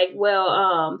dad, like,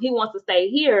 well, he wants to stay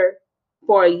here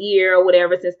for a year or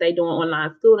whatever since they doing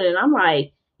online schooling. And I'm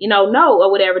like, no, or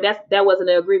whatever. That wasn't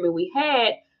an agreement we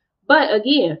had. But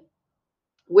again,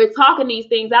 we're talking these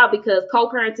things out because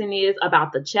co-parenting is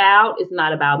about the child. It's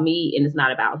not about me, and it's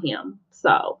not about him.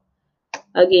 So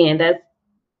again, that's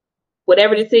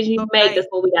whatever decision you make, that's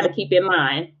what we got to keep in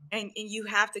mind. And you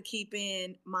have to keep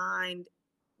in mind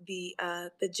the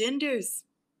genders.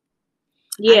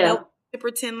 Yeah. I know to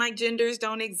pretend like genders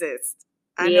don't exist.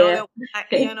 I know that,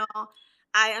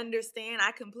 I understand.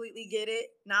 I completely get it.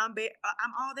 Now I'm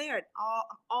all there. I'm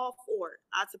all for it.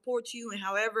 I support you, and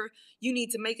however you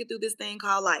need to make it through this thing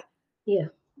called life. Yeah.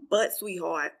 But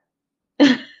sweetheart,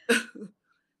 if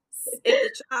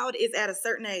the child is at a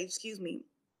certain age,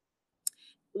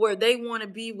 where they want to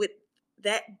be with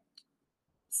that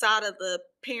side of the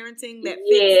parenting that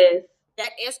fits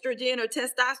that estrogen or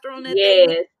testosterone that they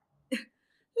need,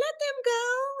 let them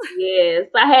go. Yes.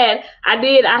 I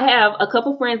have a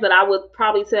couple friends that I would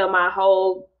probably tell my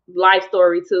whole life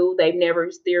story to. They've never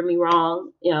steered me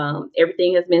wrong.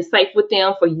 Everything has been safe with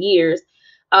them for years.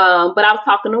 But I was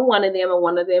talking to one of them, and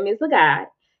one of them is a guy,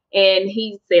 and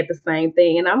he said the same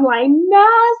thing. And I'm like, no,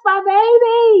 it's my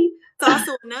baby. It's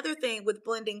also another thing with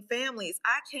blending families.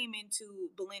 I came into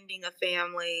blending a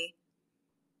family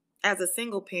as a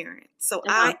single parent. So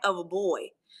I have a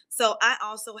boy. So I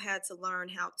also had to learn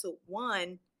how to,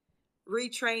 one,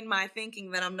 retrain my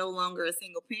thinking that I'm no longer a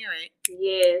single parent.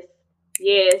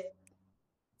 Yes.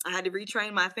 I had to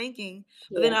retrain my thinking,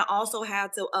 but then I also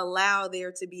had to allow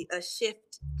there to be a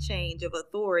change of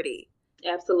authority.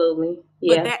 Absolutely.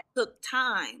 Yeah. But that took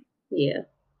time. Yeah.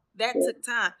 That took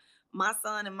time. My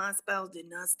son and my spouse did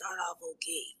not start off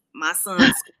okay. My son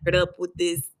squared up with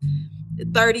this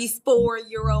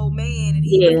 34-year-old man, and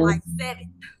he was like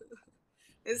 7.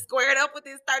 And squared up with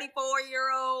this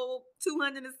 34-year-old,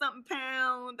 200 and something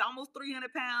pounds, almost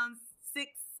 300 pounds,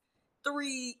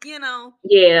 6'3",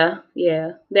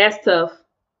 Yeah. That's tough.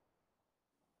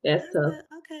 That's tough.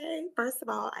 Okay. First of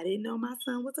all, I didn't know my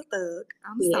son was a thug.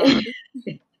 I'm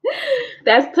sorry.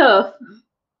 That's tough.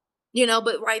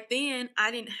 But right then,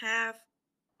 I didn't have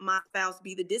my spouse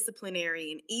be the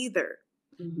disciplinarian either.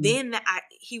 Then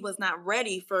he was not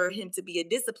ready for him to be a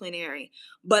disciplinary.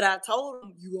 But I told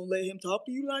him, you gonna let him talk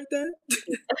to you like that?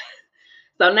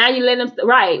 So now you let him,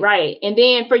 right. And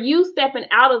then for you stepping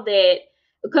out of that,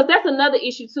 because that's another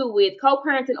issue too with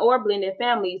co-parenting or blended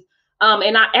families.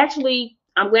 And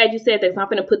I'm glad you said that, because I'm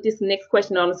going to put this next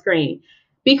question on the screen.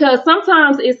 Because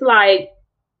sometimes it's like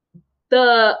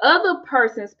the other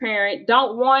person's parent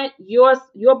don't want your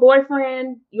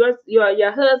boyfriend, your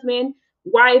husband,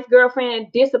 wife,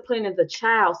 girlfriend disciplining the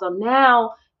child. So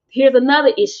now here's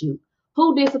another issue.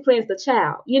 Who disciplines the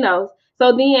child?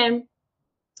 So then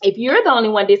if you're the only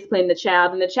one disciplining the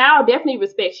child, then the child definitely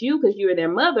respects you because you're their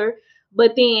mother.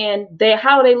 But then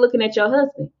how are they looking at your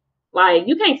husband? Like,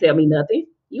 you can't tell me nothing.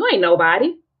 You ain't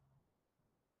nobody.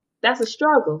 That's a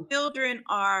struggle. Children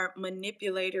are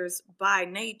manipulators by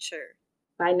nature.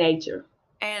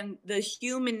 And the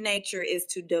human nature is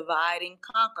to divide and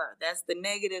conquer. That's the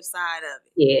negative side of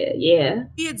it. Yeah.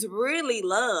 Kids really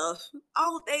love.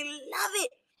 Oh, they love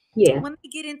it. Yeah. When they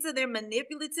get into their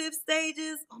manipulative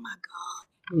stages, oh my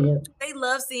God. Yeah. They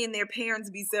love seeing their parents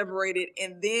be separated,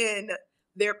 and then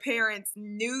their parents'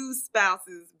 new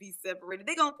spouses be separated.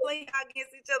 They're going to play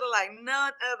against each other like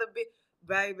none other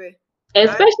baby.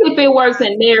 Especially if it works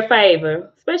in their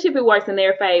favor.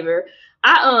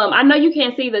 I know you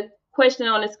can't see the question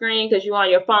on the screen because you're on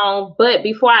your phone, but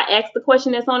before I ask the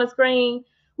question that's on the screen,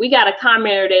 we got a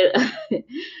commenter that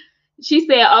she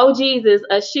said, "Oh Jesus,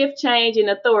 a shift change in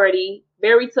authority,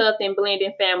 very tough in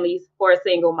blending families for a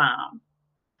single mom."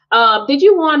 Did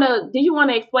you wanna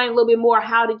explain a little bit more?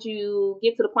 How did you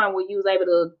get to the point where you was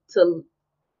able to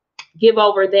give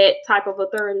over that type of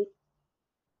authority?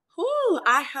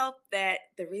 I hope that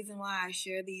the reason why I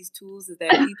share these tools is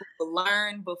that people will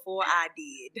learn before I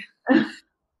did.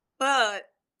 But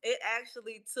it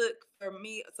actually took for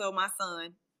me. So my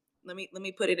son, let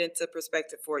me put it into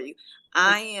perspective for you.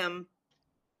 I am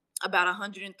about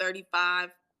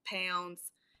 135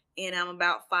 pounds, and I'm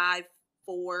about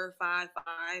 5'4",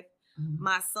 5'5".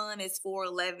 My son is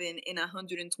 4'11" and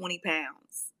 120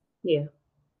 pounds. Yeah.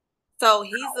 So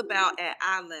he's about at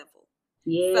eye level.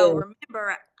 Yeah. So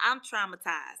remember, I'm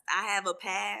traumatized. I have a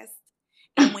past.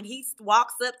 And when he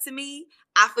walks up to me,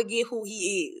 I forget who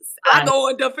he is. Right. I go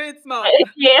in defense mode.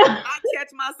 Yeah. I catch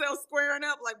myself squaring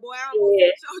up like, boy, I almost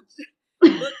hit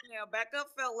your look now, back up,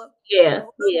 fella. Yeah.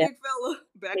 Big fella,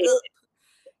 back up.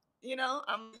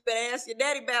 I'm gonna ask your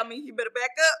daddy about me. You better back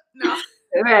up. No.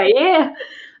 Right, yeah.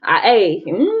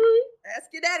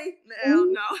 Ask your daddy.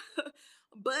 No.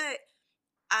 But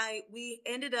we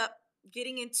ended up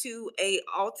getting into a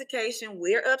altercation.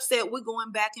 We're upset. We're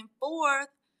going back and forth.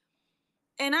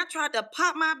 And I tried to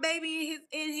pop my baby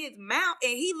in his mouth,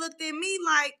 and he looked at me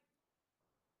like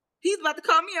he's about to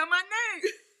call me out my name.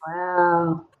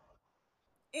 Wow.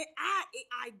 And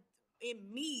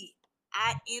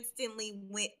I instantly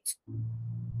went to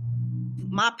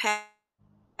my past.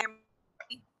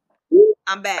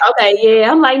 I'm back. Okay, yeah.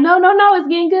 I'm like, no, it's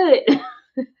getting good.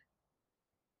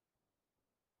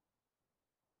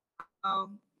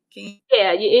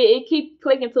 It keeps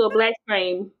clicking to a black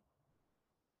screen.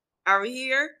 Are we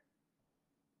here?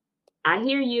 I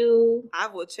hear you. I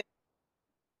will check.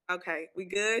 Okay, we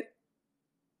good?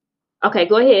 Okay,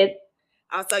 go ahead.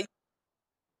 So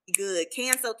good.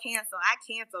 Cancel. I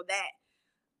cancel that.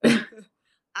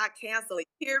 I cancel it.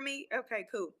 You hear me? Okay,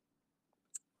 cool.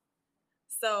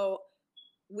 So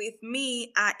with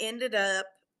me, I ended up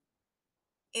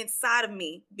inside of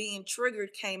me being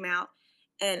triggered came out,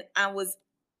 and I was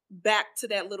back to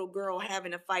that little girl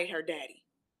having to fight her daddy.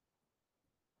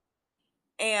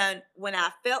 And when I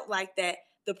felt like that,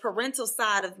 the parental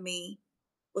side of me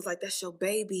was like, that's your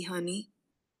baby, honey.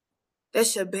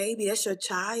 That's your baby. That's your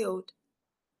child.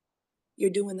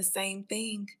 You're doing the same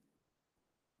thing.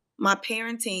 My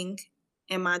parenting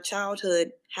and my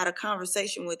childhood had a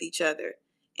conversation with each other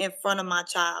in front of my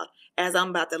child as I'm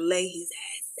about to lay his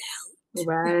ass out.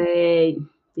 Right.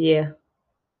 Yeah.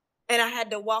 And I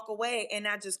had to walk away, and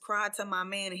I just cried to my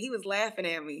man, and he was laughing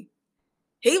at me.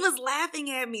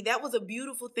 That was a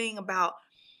beautiful thing about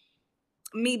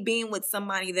me being with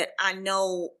somebody that I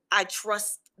know I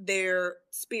trust their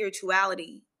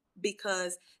spirituality,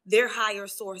 because their higher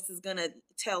source is going to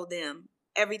tell them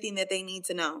everything that they need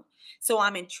to know. So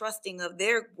I'm entrusting of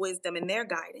their wisdom and their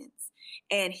guidance.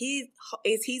 And he's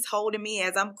holding me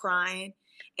as I'm crying.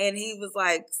 And he was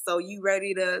like, so you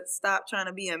ready to stop trying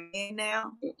to be a man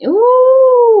now?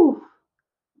 Ooh.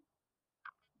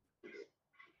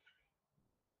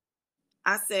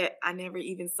 I said, I never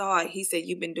even saw it. He said,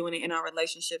 you've been doing it in our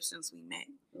relationship since we met.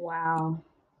 Wow.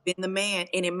 Been the man.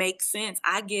 And it makes sense.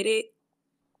 I get it.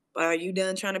 But are you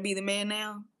done trying to be the man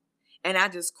now? and I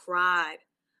just cried.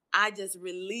 I just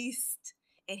released,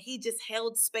 and he just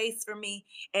held space for me,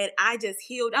 and I just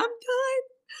healed. I'm done.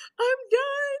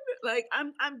 Like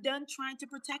I'm done trying to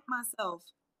protect myself.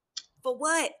 For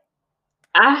what?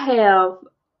 I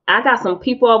got some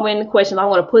people over in the question. I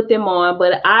want to put them on,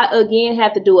 but I again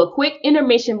have to do a quick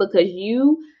intermission because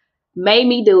you made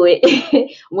me do it.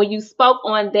 When you spoke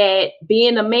on that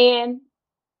being a man,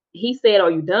 he said,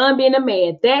 "Are you done being a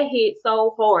man?" That hit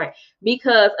so hard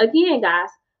because again, guys,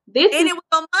 it was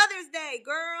on Mother's Day,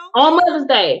 girl. On Mother's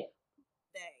Day.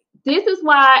 This is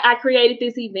why I created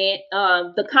this event.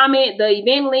 The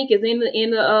event link is in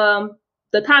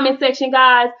the comment section,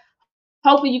 guys.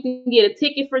 Hopefully you can get a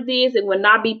ticket for this. It will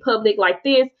not be public like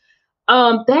this.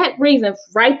 That reason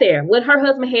right there, what her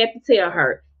husband had to tell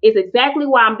her, is exactly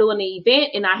why I'm doing the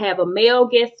event, and I have a male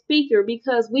guest speaker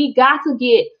because we've been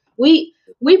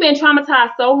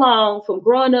traumatized so long from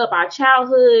growing up, our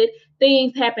childhood,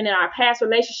 things happen in our past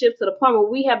relationships to the point where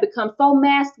we have become so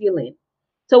masculine.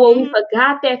 So when we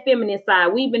forgot that feminine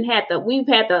side, who was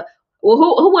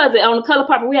it on The Color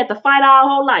Purple? We had to fight our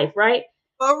whole life, right?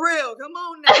 For real, come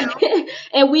on now.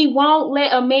 And we won't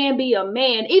let a man be a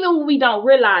man, even when we don't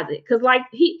realize it. Because like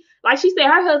she said,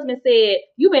 her husband said,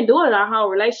 "You've been doing it our whole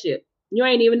relationship. You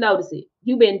ain't even noticed it.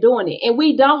 You've been doing it." And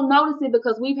we don't notice it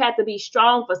because we've had to be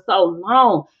strong for so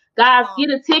long. Guys, get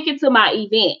a ticket to my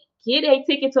event. Get a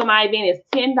ticket to my event. It's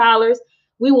 $10.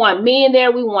 We want men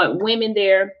there. We want women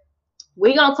there.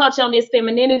 We're going to touch on this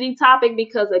femininity topic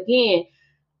because, again,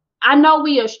 I know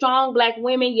we are strong Black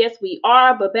women. Yes, we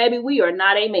are. But, baby, we are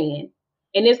not a man.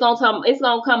 And it's going to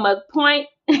come a point.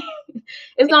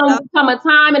 It's going to come a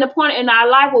time and a point in our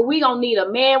life where we're going to need a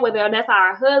man, whether that's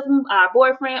our husband, our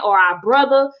boyfriend, or our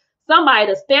brother, somebody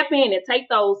to step in and take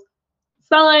those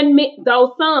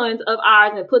sons of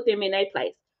ours and put them in their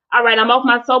place. All right, I'm off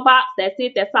my soapbox. That's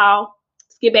it. That's all.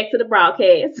 Let's get back to the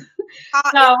broadcast.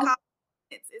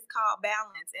 It's called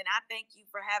balance. And I thank you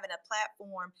for having a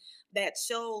platform that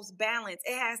shows balance.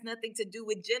 It has nothing to do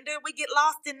with gender. We get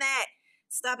lost in that.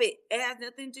 Stop it. It has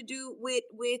nothing to do with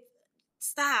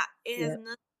stop. It has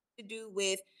nothing to do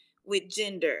with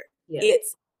gender.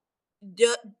 It's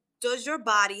does your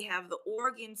body have the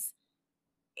organs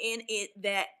in it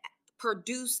that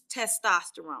produce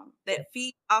testosterone, that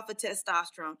feed off of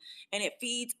testosterone, and it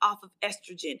feeds off of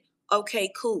estrogen?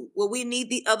 Okay, cool. Well, we need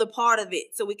the other part of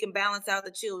it so we can balance out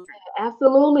the children.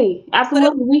 Absolutely.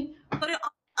 Put it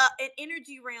on an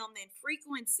energy realm, then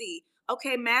frequency.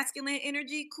 Okay, masculine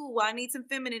energy, cool. Well, I need some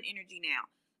feminine energy now.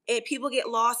 And people get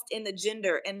lost in the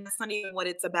gender, and that's not even what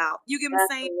it's about. You get what I'm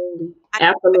saying?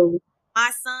 Absolutely.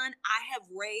 My son, I have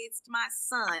raised my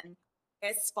son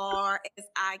as far as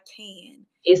I can.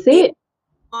 It's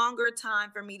longer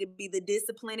time for me to be the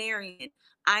disciplinarian.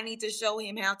 I need to show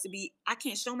him how to be. I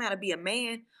can't show him how to be a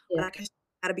man, but I can show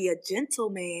him how to be a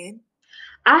gentleman.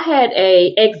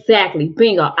 Exactly,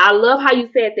 bingo. I love how you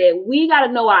said that. We got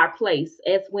to know our place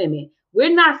as women.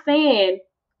 We're not saying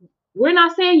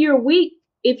you're weak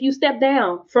if you step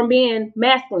down from being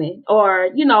masculine or,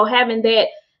 having that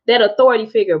authority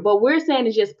figure. But we're saying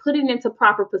is just put it into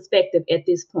proper perspective at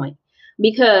this point,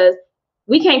 because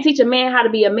we can't teach a man how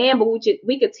to be a man, but we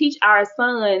could teach our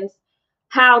sons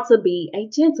how to be a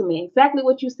gentleman. Exactly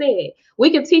what you said.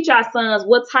 We could teach our sons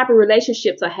what type of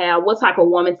relationship to have, what type of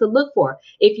woman to look for.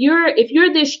 If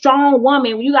you're this strong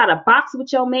woman, you got to box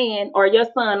with your man or your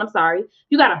son. I'm sorry.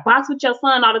 You got to box with your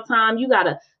son all the time. You got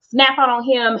to snap out on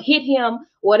him, hit him,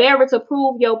 whatever, to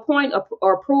prove your point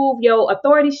or prove your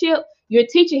authorityship. You're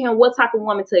teaching him what type of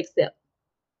woman to accept.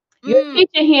 You're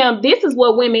teaching him, this is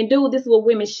what women do. This is what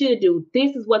women should do.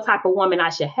 This is what type of woman I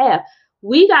should have.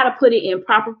 We got to put it in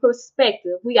proper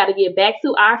perspective. We got to get back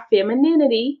to our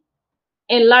femininity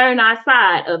and learn our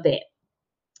side of that.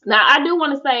 Now, I do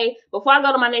want to say, before I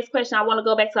go to my next question, I want to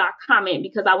go back to our comment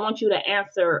because I want you to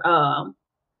answer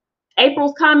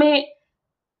April's comment.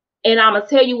 And I'm going to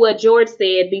tell you what George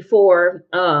said before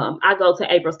I go to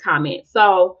April's comment.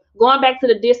 So going back to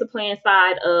the discipline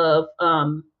side of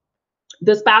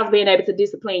the spouse being able to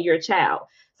discipline your child.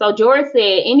 So George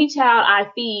said, any child I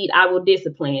feed, I will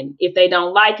discipline. If they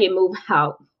don't like it, move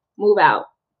out.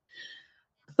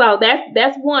 So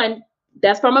that's one.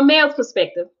 That's from a male's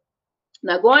perspective.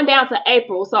 Now going down to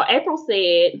April. So April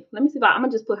said, let me see if I'm going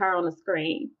to just put her on the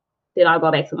screen. Then I'll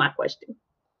go back to my question.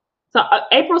 So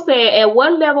April said, at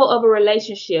what level of a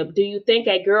relationship do you think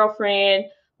a girlfriend,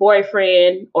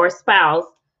 boyfriend, or spouse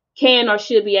can or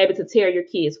should be able to tell your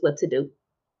kids what to do?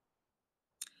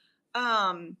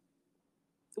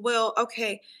 Well,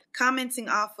 okay. Commenting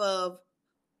off of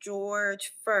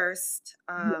George first.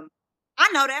 I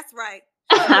know that's right.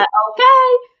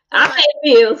 Okay. I pay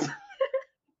bills.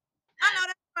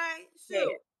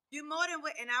 too. You're more than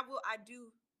what, and I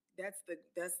do.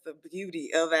 That's the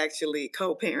beauty of actually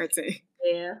co-parenting.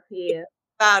 Yeah.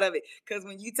 Tired of it, because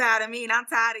when you tired of me and I'm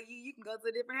tired of you, you can go to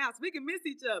a different house. We can miss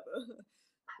each other.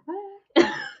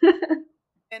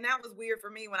 And that was weird for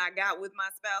me when I got with my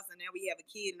spouse, and now we have a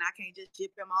kid, and I can't just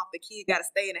ship him off. The kid got to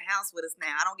stay in the house with us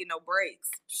now. I don't get no breaks.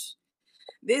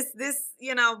 This,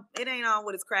 it ain't all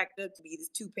what it's cracked up to be. This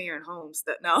 2-parent home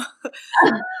stuff. No.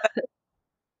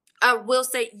 I will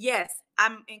say, yes,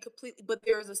 I'm in completely, but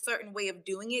there's a certain way of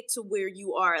doing it to where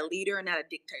you are a leader and not a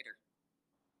dictator.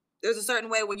 There's a certain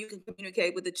way where you can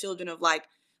communicate with the children of like,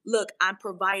 look, I'm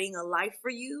providing a life for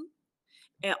you.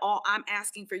 And all I'm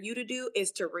asking for you to do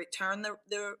is to return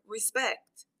the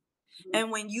respect. Mm-hmm.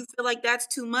 And when you feel like that's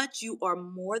too much, you are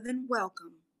more than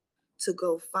welcome to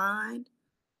go find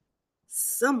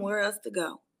somewhere else to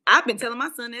go. I've been telling my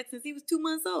son that since he was 2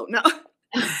 months old. No,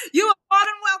 you are more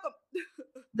than welcome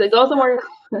to go somewhere.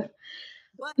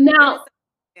 But now,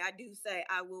 I do say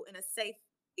I will, in a safe,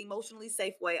 emotionally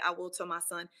safe way, I will tell my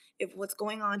son, if what's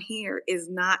going on here is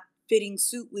not fitting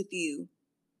suit with you,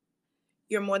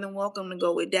 you're more than welcome to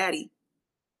go with daddy.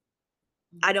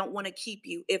 I don't want to keep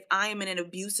you. If I am in an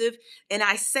abusive, and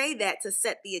I say that to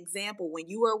set the example, when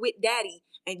you are with daddy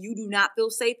and you do not feel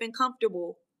safe and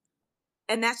comfortable,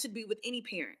 and that should be with any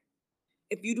parent.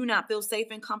 If you do not feel safe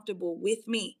and comfortable with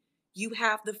me, you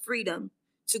have the freedom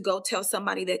to go tell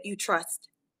somebody that you trust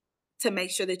to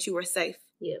make sure that you are safe.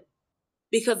 Yeah.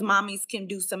 Because mommies can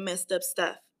do some messed up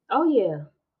stuff. Oh, yeah.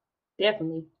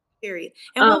 Definitely. Period.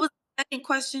 And what was the second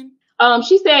question?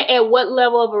 She said, at what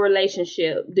level of a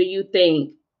relationship do you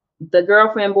think the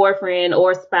girlfriend, boyfriend,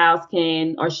 or spouse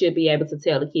can or should be able to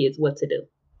tell the kids what to do?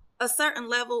 A certain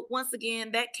level. Once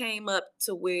again, that came up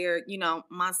to where,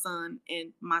 my son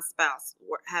and my spouse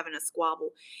were having a squabble.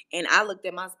 And I looked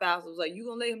at my spouse and was like, you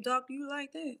gonna let him talk to you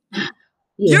like that? Yeah.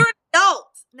 You're an adult.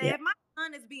 Now, if my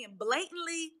son is being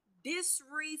blatantly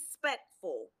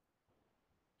disrespectful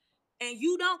and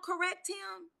you don't correct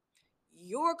him,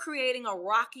 you're creating a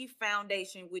rocky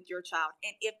foundation with your child.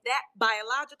 And if that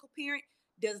biological parent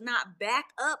does not back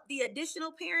up the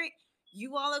additional parent,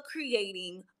 you all are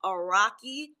creating a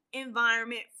rocky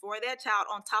environment for that child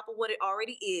on top of what it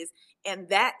already is. And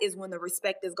that is when the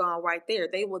respect is gone right there.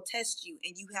 They will test you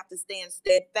and you have to stand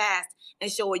steadfast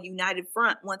and show a united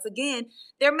front. Once again,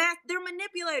 they're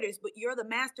manipulators, but you're the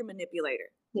master manipulator.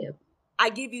 Yeah. I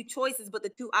give you choices, but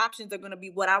the 2 options are going to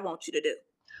be what I want you to do.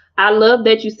 I love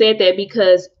that you said that,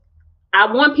 because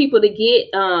I want people to get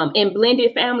in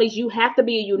blended families, you have to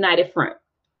be a united front.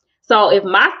 So if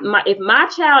my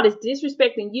child is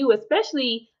disrespecting you,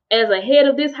 especially as a head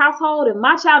of this household, if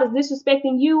my child is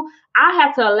disrespecting you, I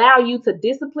have to allow you to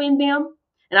discipline them.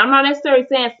 And I'm not necessarily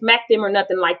saying smack them or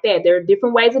nothing like that. There are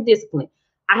different ways of discipline.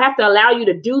 I have to allow you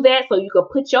to do that so you can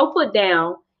put your foot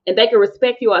down and they can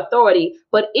respect your authority.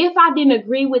 But if I didn't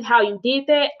agree with how you did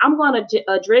that, I'm going to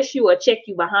address you or check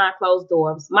you behind closed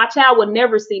doors. My child would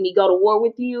never see me go to war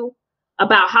with you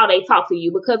about how they talk to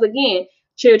you, because, again,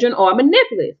 children are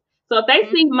manipulative. So if they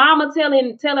see mama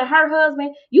telling her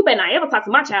husband, you better not ever talk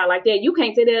to my child like that, you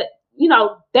can't say that,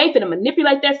 they finna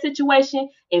manipulate that situation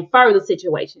and further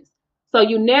situations. So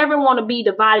you never want to be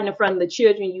divided in front of the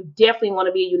children. You definitely want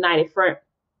to be a united front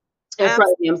in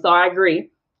front of them. So I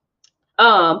agree.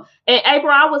 And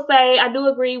April, I would say I do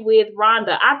agree with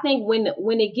Rhonda. I think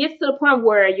when it gets to the point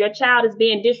where your child is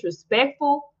being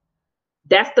disrespectful,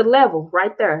 that's the level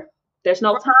right there. There's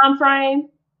no time frame.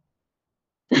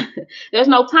 There's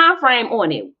no time frame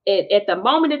on it. At the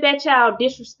moment that child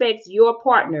disrespects your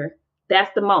partner,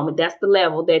 that's the moment. That's the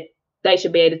level that they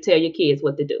should be able to tell your kids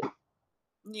what to do.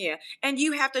 Yeah. And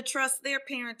you have to trust their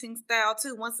parenting style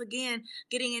too. Once again,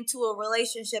 getting into a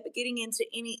relationship, getting into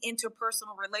any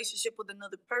interpersonal relationship with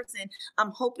another person,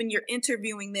 I'm hoping you're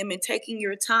interviewing them and taking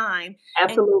your time.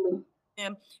 Absolutely.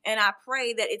 And I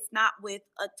pray that it's not with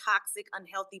a toxic,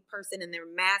 unhealthy person and they're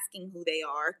masking who they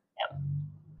are.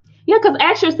 Yeah, because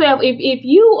ask yourself, if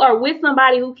you are with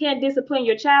somebody who can't discipline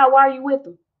your child, why are you with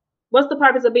them? What's the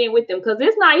purpose of being with them? Because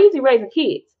it's not easy raising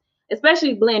kids,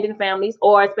 especially blended families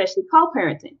or especially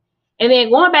co-parenting. And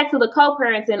then going back to the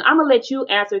co-parenting, I'm going to let you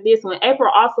answer this one.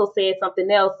 April also said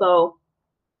something else. So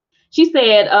she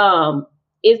said,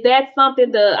 is that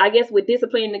something I guess with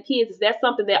disciplining the kids, is that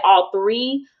something that all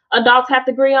 3 adults have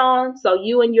to agree on? So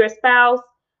you and your spouse,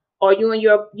 or you and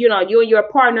your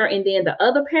partner, and then the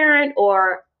other parent,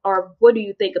 or what do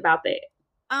you think about that?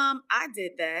 I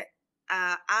did that.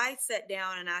 I sat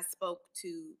down and I spoke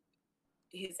to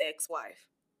his ex-wife,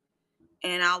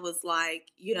 and I was like,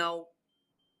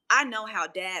 I know how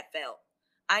dad felt.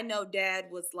 I know dad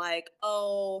was like,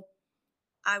 oh,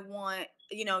 I want,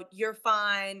 you're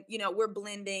fine. We're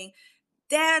blending.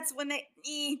 Dads, when they,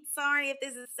 sorry if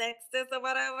this is sexist or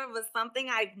whatever, but something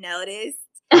I've noticed,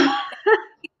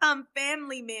 become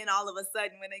family men all of a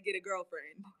sudden when they get a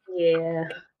girlfriend. Yeah.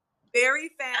 Very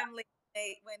family.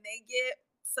 When they get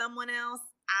someone else,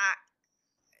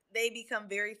 they become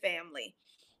very family.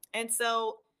 And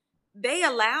so they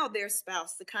allow their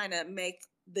spouse to kind of make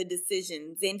the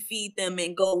decisions and feed them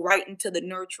and go right into the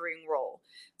nurturing role.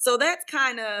 So that's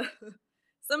kind of,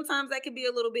 sometimes that can be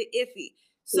a little bit iffy.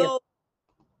 So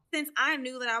since I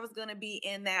knew that I was going to be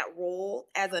in that role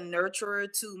as a nurturer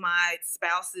to my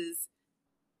spouse's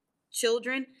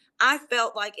children, I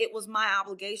felt like it was my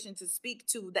obligation to speak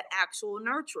to the actual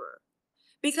nurturer,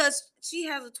 because she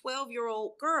has a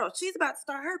 12-year-old girl. She's about to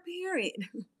start her period.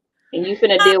 And you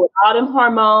finna deal with all them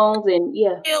hormones and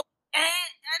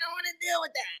I don't want to deal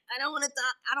with that. I don't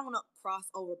want to cross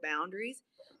over boundaries.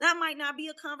 That might not be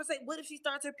a conversation. What if she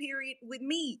starts her period with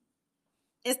me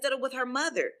instead of with her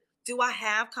mother? Do I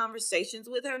have conversations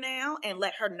with her now and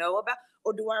let her know about,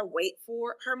 or do I wait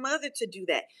for her mother to do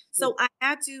that? So I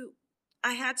had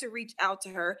to reach out to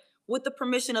her with the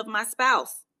permission of my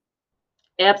spouse.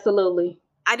 Absolutely.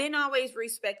 I didn't always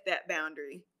respect that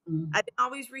boundary.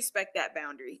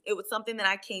 It was something that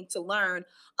I came to learn.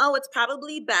 Oh, it's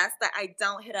probably best that I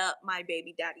don't hit up my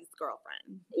baby daddy's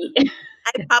girlfriend.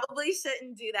 I probably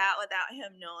shouldn't do that without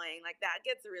him knowing. Like, that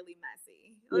gets really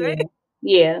messy. Right?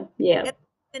 Yeah. It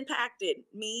impacted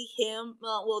me, him,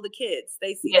 the kids.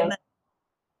 They see the mess.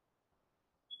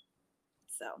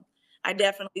 So I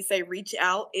definitely say reach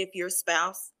out if your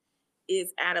spouse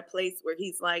is at a place where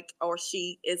he's like, or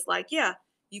she is like, yeah,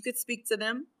 you could speak to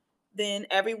them. Then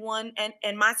everyone,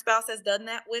 and my spouse has done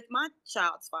that with my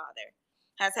child's father,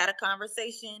 has had a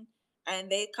conversation,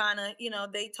 and they kind of,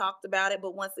 they talked about it.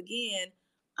 But once again,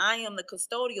 I am the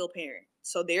custodial parent.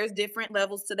 So there's different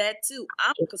levels to that too.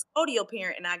 I'm a custodial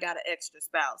parent and I got an extra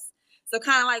spouse. So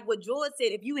kind of like what George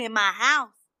said, if you in my house,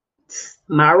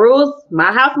 my rules,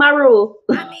 my house, my rules.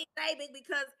 I mean, baby,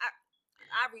 because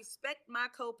I respect my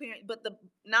co-parent, but the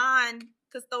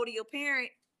non-custodial parent,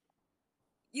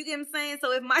 you get what I'm saying?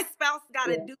 So if my spouse got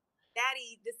to do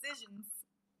daddy decisions.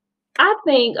 I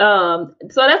think, so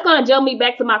that's going to jump me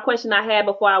back to my question I had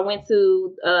before I went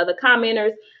to the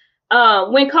commenters.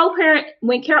 When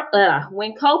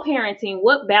co-parenting,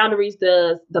 what boundaries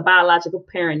does the biological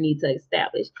parent need to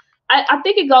establish? I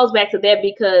think it goes back to that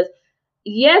because,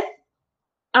 yes,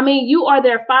 I mean, you are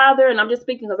their father, and I'm just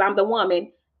speaking because I'm the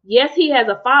woman. Yes, he has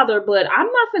a father, but I'm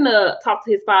not going to talk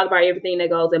to his father about everything that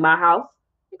goes in my house.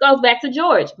 It goes back to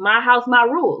George, my house, my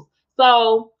rules.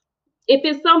 So if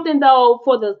it's something, though,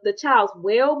 for the child's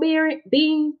well-being,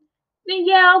 then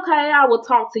yeah, okay, I will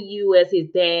talk to you as his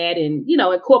dad and,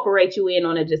 incorporate you in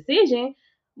on a decision.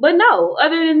 But no,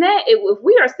 other than that, if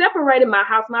we are separated, my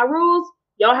house, my rules,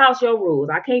 your house, your rules.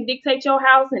 I can't dictate your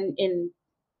house and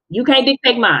you can't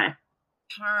dictate mine.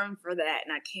 Term for that,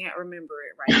 and I can't remember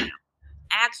it right now.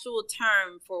 Actual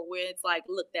term for where it's like,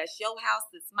 look, that's your house,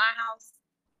 it's my house.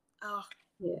 Oh,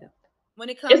 yeah. When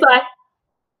it comes, it's like,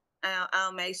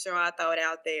 I'll make sure I throw it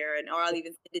out there, or I'll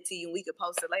even send it to you, and we could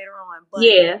post it later on.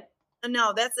 But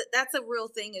no, that's a real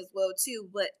thing as well too.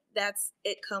 But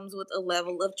it comes with a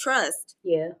level of trust.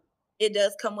 Yeah, it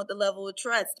does come with a level of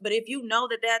trust. But if you know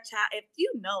that child, if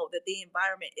you know that the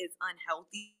environment is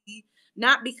unhealthy,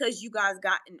 not because you guys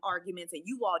got in arguments and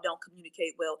you all don't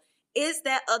communicate well, is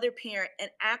that other parent an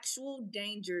actual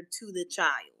danger to the child?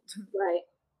 Right.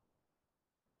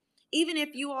 Even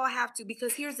if you all have to,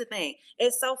 because here's the thing,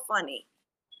 it's so funny.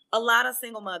 A lot of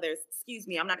single mothers, excuse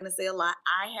me, I'm not going to say a lot.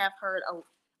 I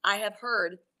have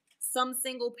heard some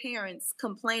single parents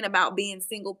complain about being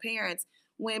single parents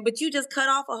but you just cut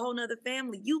off a whole nother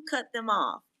family. You cut them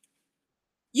off.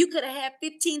 You could have had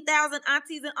 15,000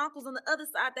 aunties and uncles on the other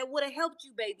side that would have helped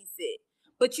you babysit,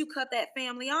 but you cut that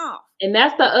family off. And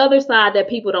that's the other side that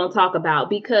people don't talk about,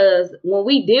 because when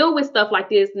we deal with stuff like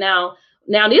this now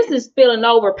this is spilling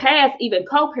over past even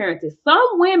co-parenting. Some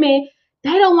women,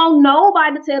 they don't want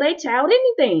nobody to tell their child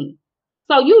anything.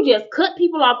 So you just cut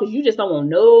people off because you just don't want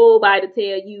nobody to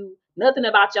tell you nothing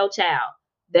about your child.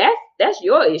 That's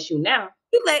your issue now.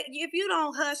 If you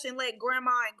don't hush and let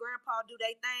grandma and grandpa do their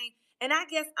thing, and I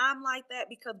guess I'm like that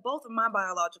because both of my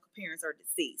biological parents are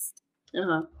deceased.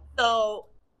 Uh-huh. So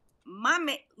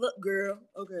look, girl,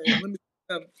 okay, let me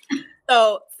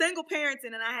so single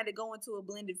parenting, and I had to go into a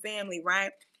blended family,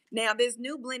 right? Now this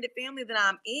new blended family that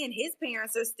I'm in, his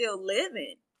parents are still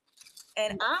living.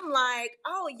 And I'm like,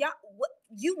 oh, y'all, what,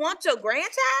 you want your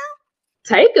grandchild?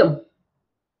 Take him.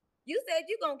 You said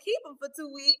you're going to keep him for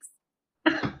 2 weeks.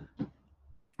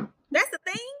 That's the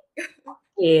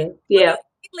thing. Yeah.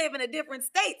 live in a different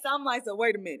state. So I'm like, so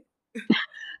wait a minute.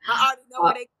 I already know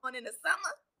where they going in the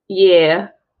summer. Yeah.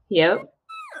 Yep.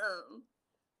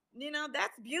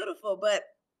 That's beautiful. But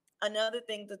another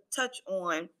thing to touch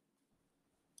on,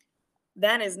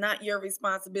 that is not your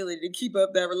responsibility to keep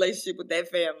up that relationship with that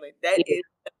family. That is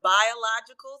the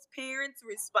biological parents'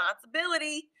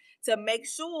 responsibility to make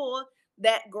sure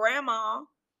that grandma.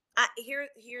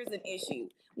 Here's an issue.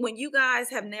 When you guys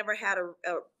have never had a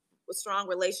strong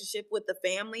relationship with the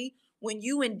family, when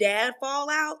you and dad fall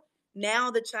out,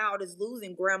 now the child is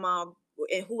losing grandma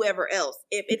and whoever else.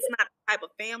 If it's not the type of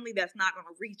family that's not going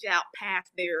to reach out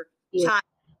past their child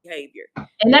behavior.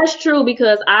 And that's true,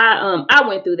 because I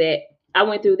went through that.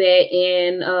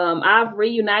 And I've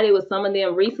reunited with some of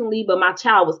them recently, but my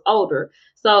child was older.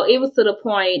 So it was to the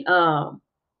point,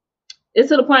 as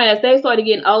they started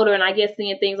getting older, and I guess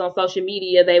seeing things on social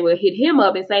media, they would hit him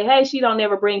up and say, hey, she don't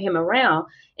ever bring him around.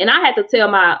 And I had to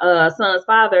tell my son's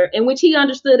father, in which he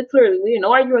understood it clearly. We didn't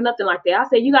argue or nothing like that. I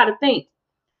said, you got to think,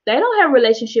 they don't have a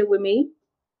relationship with me.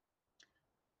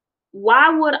 Why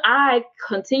would I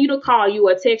continue to call you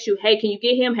or text you, hey, can you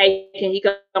get him? Hey, can he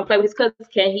come play with his cousins?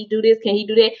 Can he do this? Can he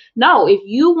do that? No, if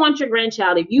you want your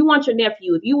grandchild, if you want your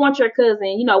nephew, if you want your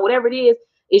cousin, whatever it is,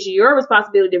 it's your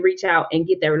responsibility to reach out and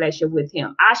get that relationship with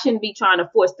him. I shouldn't be trying to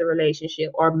force the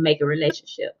relationship or make a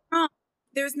relationship.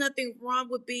 There's nothing wrong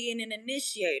with being an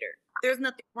initiator. There's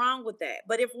nothing wrong with that.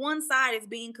 But if one side is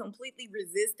being completely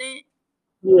resistant,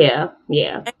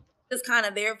 just kind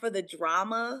of there for the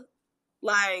drama,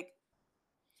 like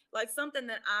something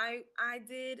that I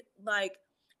did, like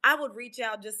I would reach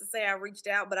out just to say I reached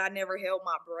out, but I never held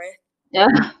my breath.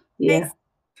 Yeah.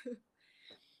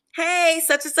 Hey,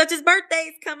 such and such's birthday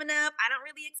is coming up. I don't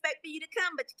really expect for you to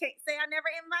come, but you can't say I never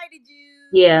invited you.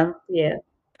 Yeah.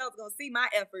 I was gonna see my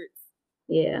efforts.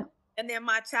 Yeah. And then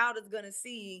my child is gonna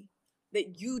see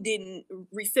that you didn't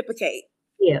reciprocate.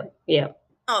 Yeah.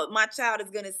 Oh, my child is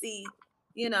gonna see,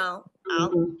 if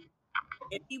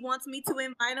he wants me to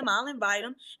invite him, I'll invite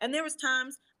him. And there was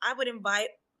times I would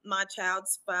invite my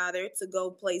child's father to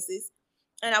go places,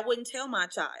 and I wouldn't tell my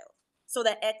child, so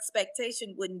that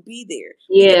expectation wouldn't be there.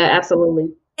 Yeah,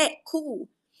 absolutely. Cool.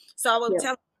 So I would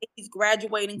tell him he's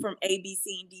graduating from A, B,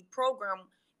 C, and D program.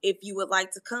 If you would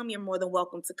like to come, you're more than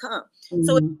welcome to come. Mm-hmm.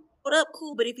 So if he showed up,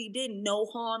 cool. But if he didn't, no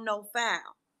harm, no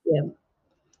foul. Yeah.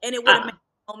 And it would have made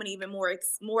the moment even more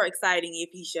exciting if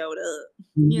he showed up.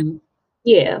 Mm-hmm.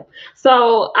 Yeah.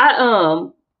 So I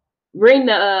reading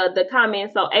the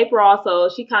comments. So April also,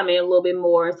 she commented a little bit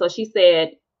more. So she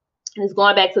said, it's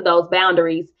going back to those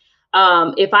boundaries.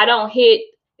 If I don't hit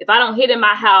in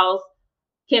my house,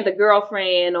 can the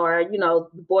girlfriend or the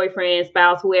boyfriend,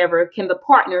 spouse, whoever, can the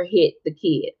partner hit the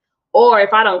kid? Or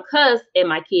if I don't cuss at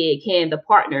my kid, can the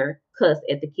partner cuss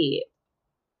at the kid?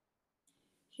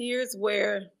 Here's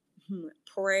where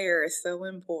prayer is so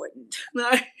important.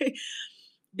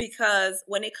 Because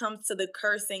when it comes to the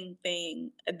cursing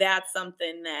thing, that's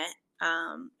something that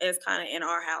is kind of in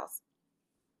our house.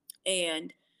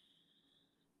 And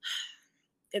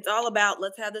it's all about,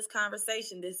 let's have this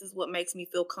conversation. This is what makes me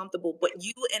feel comfortable. But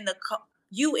you and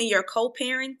your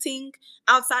co-parenting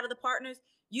outside of the partners,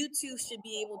 you two should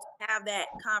be able to have that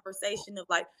conversation of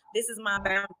like, this is my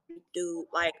boundary, dude.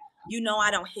 Like,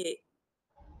 I don't hit.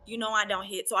 I don't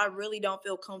hit. So I really don't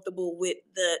feel comfortable with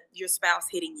your spouse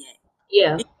hitting yet.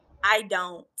 Yeah. I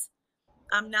don't.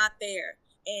 I'm not there.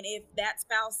 And if that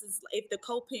if the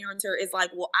co-parenter is like,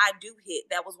 well, I do hit,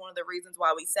 that was one of the reasons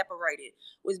why we separated,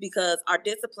 was because our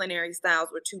disciplinary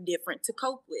styles were too different to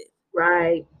cope with.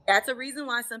 Right. That's a reason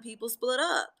why some people split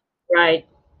up. Right.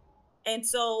 And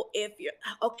so if you're,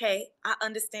 okay, I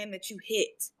understand that you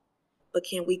hit, but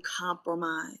can we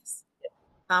compromise?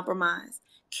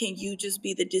 Can you just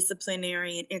be the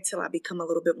disciplinarian until I become a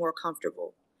little bit more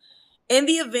comfortable? In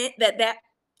the event that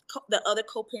the other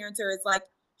co-parenter is like,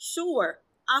 sure,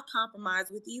 I'll compromise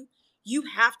with you. You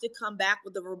have to come back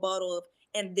with the rebuttal of,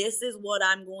 and this is what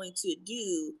I'm going to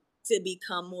do to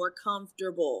become more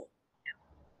comfortable.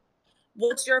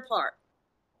 What's your part?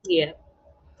 Yeah.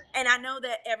 And I know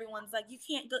that everyone's like, you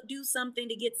can't do something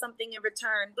to get something in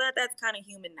return, but that's kind of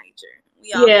human nature.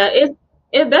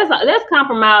 There's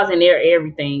compromise in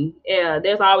everything. Yeah,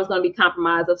 there's always going to be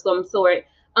compromise of some sort.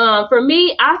 For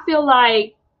me, I feel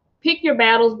like pick your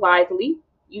battles wisely.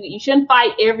 You shouldn't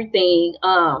fight everything.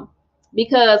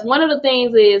 Because one of the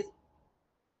things is,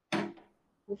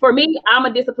 for me, I'm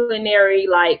a disciplinary,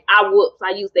 like I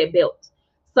use that belt.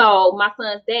 So my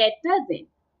son's dad doesn't.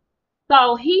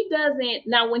 So he doesn't.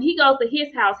 Now, when he goes to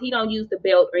his house, he don't use the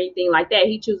belt or anything like that.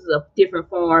 He chooses a different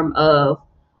form of,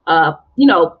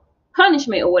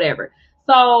 punishment or whatever.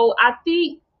 So I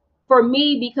think for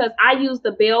me, because I use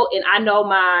the belt and I know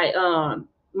my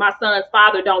son's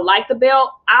father don't like the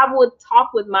belt, I would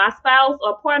talk with my spouse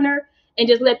or partner and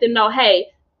just let them know, hey,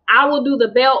 I will do the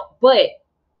belt, but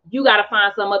you got to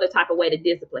find some other type of way to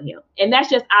discipline him. And that's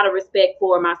just out of respect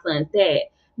for my son's dad.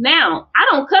 Now, I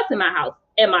don't cuss in my house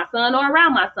at my son or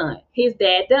around my son. His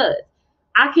dad does.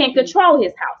 I can't control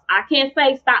his house. I can't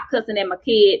say, stop cussing at my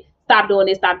kid, stop doing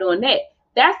this, stop doing that.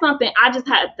 That's something I just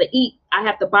have to eat. I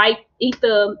have to bite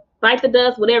the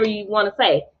dust, whatever you want to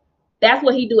say. That's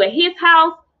what he do at his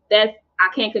house. I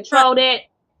can't control that.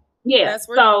 Yeah. That's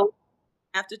where so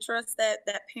I have to trust that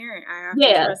parent.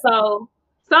 So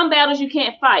some battles you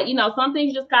can't fight. You know, some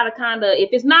things you just gotta kinda, if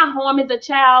it's not harming the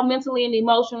child mentally and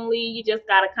emotionally, you just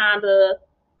gotta kinda.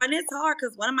 And it's hard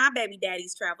because one of my baby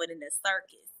daddies traveled in the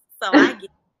circus. So I get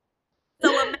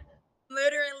I'm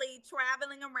literally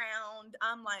traveling around.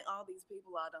 I'm like, all these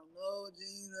people I don't know,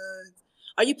 Jesus.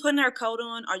 Are you putting her coat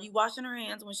on? Are you washing her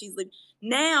hands when she's leaving?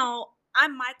 Now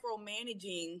I'm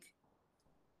micromanaging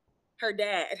her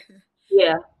dad.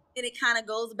 Yeah. And it kind of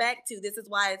goes back to, this is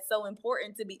why it's so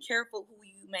important to be careful who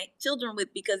you make children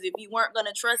with, because if you weren't going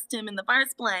to trust him in the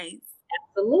first place.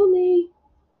 Absolutely.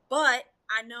 But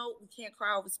I know we can't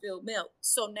cry over spilled milk.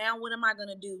 So now what am I going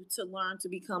to do to learn to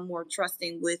become more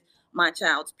trusting with my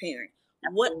child's parent?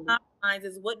 Absolutely. What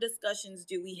compromises, what discussions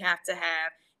do we have to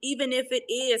have? Even if it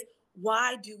is,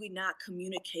 why do we not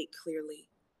communicate clearly?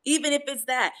 Even if it's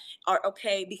that, or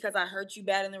okay, because I hurt you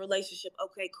bad in the relationship.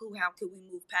 Okay, cool. How can we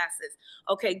move past this?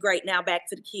 Okay, great. Now back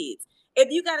to the kids. If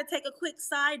you got to take a quick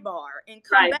sidebar and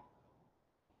come back,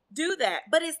 do that.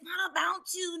 But it's not about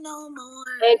you no more.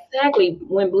 Exactly.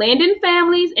 When blending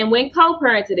families and when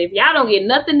co-parented, if y'all don't get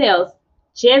nothing else,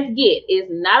 just get, it's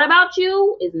not about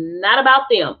you. It's not about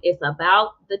them. It's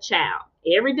about the child.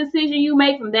 Every decision you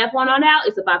make from that point on out,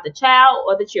 it's about the child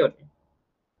or the children.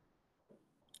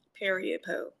 Period,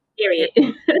 Poe. Period.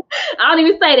 I don't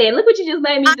even say that. Look what you just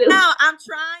made me do. No, I'm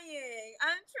trying.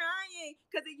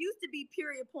 Because it used to be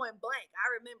period point blank. I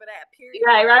remember that. Period.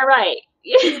 Right.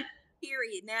 Yeah.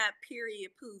 Period. Now period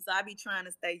poo. So I be trying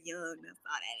to stay young. That's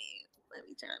all that is. Let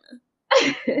me try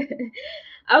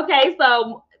to. Okay,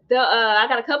 so I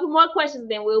got a couple more questions,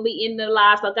 then we'll be in the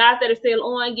live. So guys that are still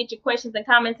on, get your questions and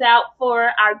comments out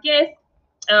for our guests,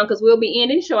 because we'll be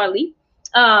ending shortly.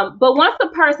 But once the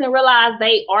person realizes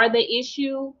they are the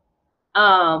issue,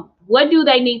 what do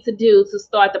they need to do to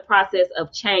start the process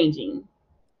of changing?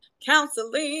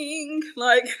 Counseling.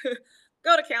 Like,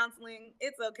 go to counseling.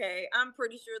 It's okay. I'm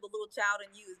pretty sure the little child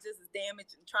in you is just as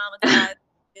damaged and traumatized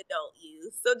as adult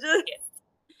you. So just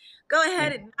go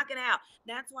ahead and knock it out.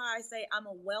 That's why I say I'm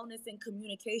a wellness and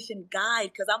communication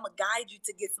guide, because I'm going to guide you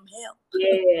to get some help.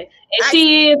 Yeah. And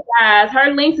she is, guys.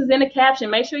 Her links is in the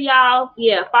caption. Make sure y'all,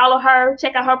 follow her.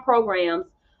 Check out her programs.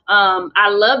 I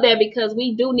love that, because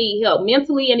we do need help.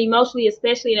 Mentally and emotionally,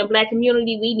 especially in the Black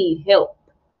community, we need help.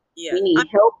 Yeah. We need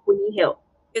help.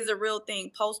 Is a real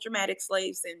thing. Post-traumatic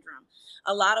slave syndrome.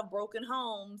 A lot of broken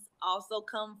homes also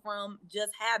come from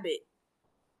just habit.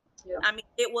 Yeah. I mean,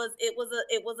 it was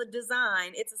a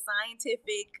design. It's a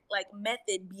scientific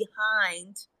method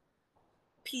behind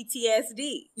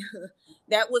PTSD.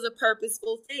 That was a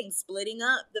purposeful thing, splitting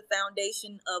up the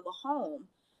foundation of a home.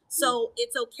 So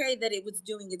it's okay that it was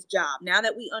doing its job. Now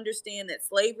that we understand that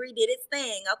slavery did its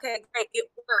thing, okay, great, it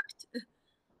worked.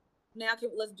 Now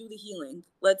let's do the healing.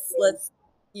 Let's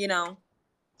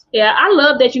Yeah, I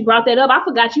love that you brought that up. I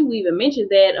forgot you even mentioned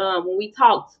that when we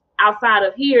talked outside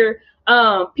of here.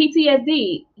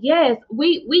 PTSD. Yes,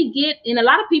 we get, and a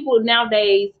lot of people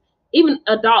nowadays, even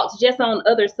adults, just on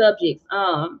other subjects.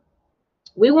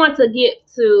 We want to get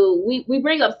to, we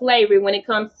bring up slavery when it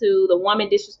comes to the woman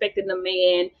disrespecting the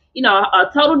man, a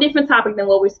total different topic than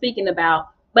what we're speaking about.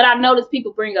 But I noticed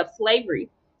people bring up slavery.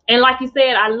 And like you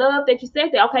said, I love that you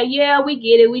said that. Okay, yeah, we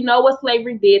get it. We know what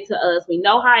slavery did to us. We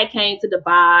know how it came to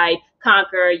divide,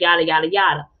 conquer, yada, yada,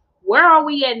 yada. Where are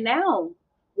we at now?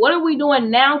 What are we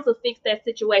doing now to fix that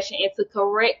situation and to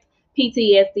correct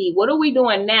PTSD? What are we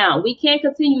doing now? We can't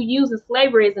continue using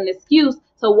slavery as an excuse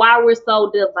to why we're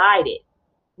so divided.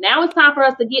 Now it's time for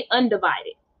us to get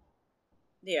undivided.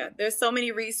 Yeah, there's so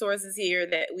many resources here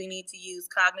that we need to use.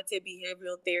 Cognitive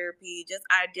behavioral therapy, just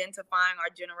identifying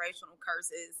our generational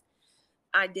curses,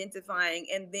 identifying,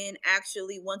 and then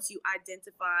actually once you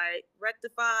identify,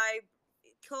 rectify,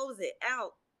 close it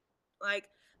out.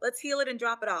 Let's heal it and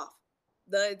drop it off.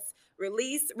 It's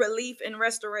release, relief, and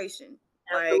restoration.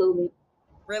 Absolutely.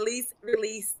 Release,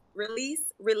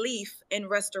 relief, and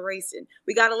restoration.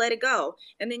 We got to let it go.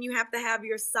 And then you have to have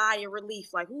your sigh of relief.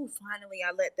 Ooh, finally,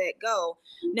 I let that go.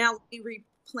 Now let me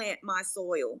replant my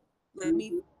soil. Let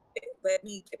me let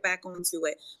me get back onto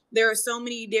it. There are so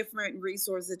many different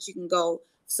resources that you can go,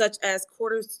 such as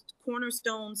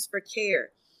cornerstones for care.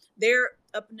 They're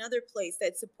another place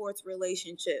that supports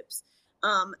relationships.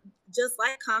 Um, just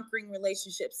like conquering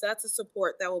relationships, that's a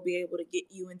support that will be able to get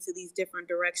you into these different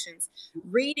directions.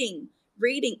 Reading.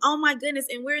 Oh my goodness.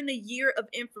 And we're in the year of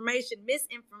information,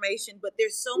 misinformation, but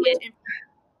there's so much information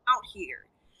out here,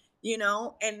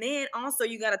 and then also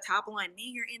you got a top line,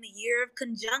 then you're in the year of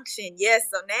conjunction. Yes.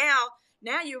 So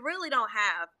now you really don't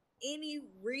have any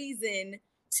reason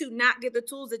to not get the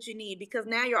tools that you need, because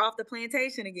now you're off the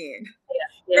plantation again.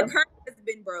 Yeah. The curse has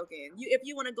been broken. If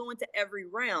you want to go into every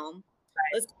realm,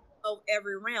 Right. let's go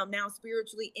every realm now,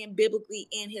 spiritually and biblically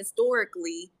and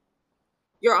historically.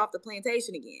 You're off the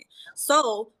plantation again.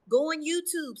 So go on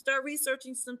YouTube, start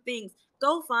researching some things.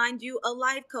 Go find you a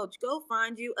life coach. Go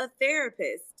find you a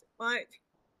therapist. Like,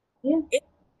 Yeah.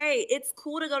 Hey, it's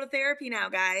cool to go to therapy now,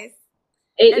 guys.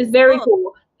 It's very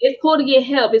cool. It's cool to get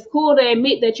help. It's cool to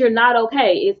admit that you're not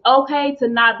okay. It's okay to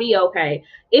not be okay.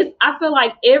 I feel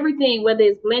like everything, whether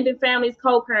it's blended families,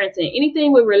 co-parenting,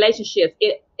 anything with relationships,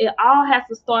 it all has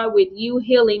to start with you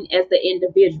healing as the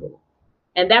individual.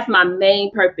 And that's my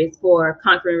main purpose for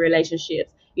conquering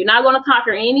relationships. You're not going to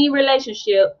conquer any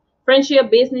relationship, friendship,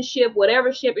 business ship,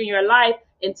 whatever ship in your life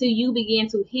until you begin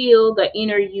to heal the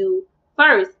inner you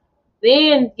first.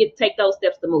 Then take those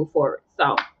steps to move forward.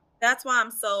 So that's why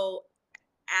I'm so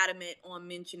adamant on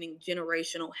mentioning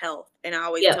generational health. And I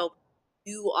always tell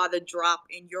you are the drop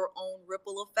in your own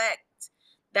ripple effect.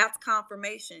 That's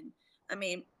confirmation. I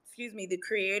mean, the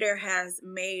Creator has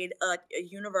made a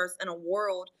universe and a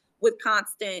world with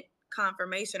constant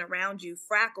confirmation around you.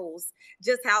 Frackles,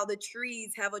 just how the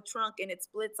trees have a trunk and it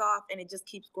splits off and it just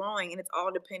keeps growing, and it's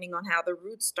all depending on how the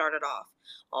roots started off,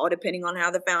 all depending on how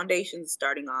the foundation's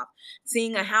starting off.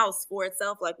 Seeing a house for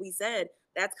itself, like we said,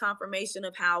 that's confirmation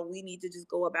of how we need to just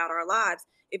go about our lives.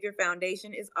 If your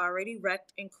foundation is already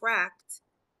wrecked and cracked,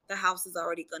 the house is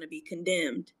already going to be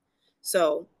condemned.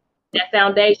 So that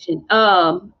foundation.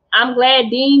 I'm glad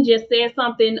Dean just said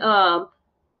something.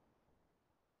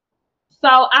 So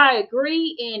I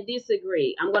agree and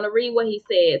disagree. I'm going to read what he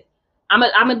says. I'm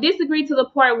going to disagree to the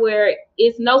part where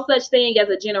it's no such thing as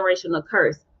a generational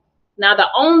curse. Now, the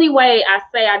only way I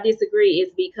say I disagree is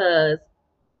because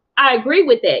I agree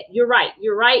with that. You're right.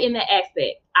 You're right in the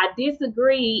aspect. I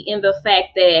disagree in the fact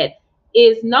that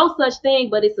it's no such thing,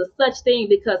 but it's a such thing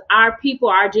because our people,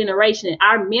 our generation,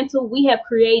 our mental, we have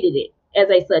created it as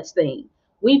a such thing.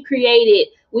 We've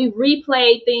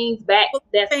replayed things back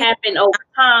that's happened over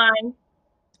time.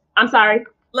 I'm sorry.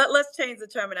 Let's change the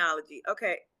terminology.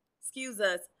 Okay. Excuse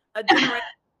us. A generation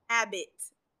habit.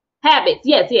 Habits.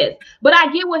 Yes. But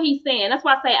I get what he's saying. That's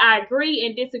why I say I agree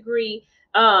and disagree.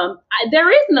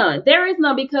 There is none. There is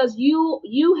none because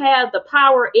you have the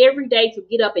power every day to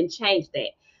get up and change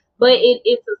that. But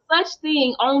it's a such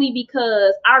thing only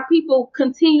because our people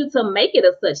continue to make it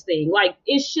a such thing. Like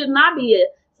it should not be a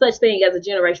such thing as a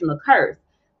generational curse.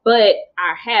 But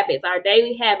our habits, our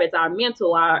daily habits, our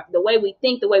mental, the way we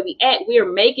think, the way we act, we are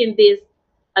making this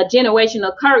a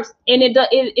generational curse, and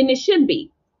it shouldn't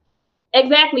be.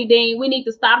 Exactly, Dean. We need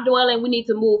to stop dwelling. We need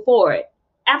to move forward.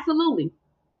 Absolutely.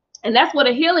 And that's where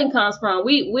the healing comes from.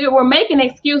 We're making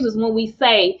excuses when we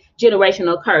say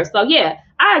generational curse. So yeah,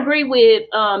 I agree with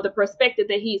the perspective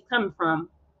that he's coming from.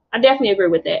 I definitely agree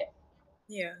with that.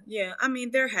 Yeah. I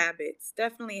mean, they're habits,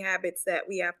 definitely habits that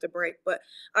we have to break. But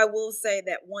I will say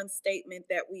that one statement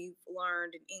that we've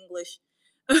learned in English,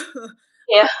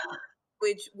 yeah,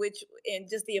 which in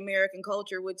just the American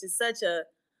culture, which is such a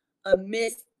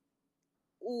myth.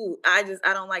 Ooh, I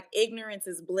don't like ignorance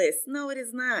is bliss. No, it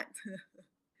is not.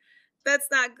 That's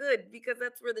not good because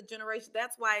that's where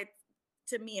that's why,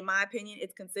 to me, in my opinion,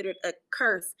 it's considered a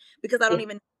curse because I don't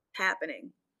even know what's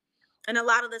happening. And a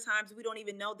lot of the times we don't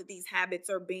even know that these habits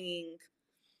are being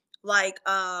like,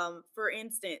 for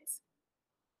instance,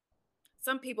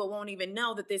 some people won't even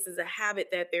know that this is a habit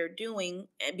that they're doing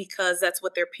because that's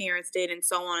what their parents did and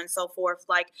so on and so forth.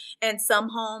 Like in some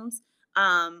homes,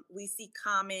 we see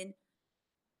common,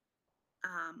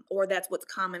 or that's what's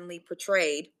commonly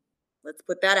portrayed. Let's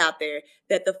put that out there,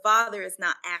 that the father is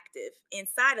not active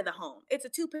inside of the home. It's a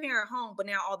 2-parent home, but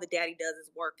now all the daddy does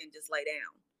is work and just lay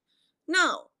down.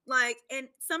 No, and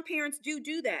some parents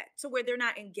do that to where they're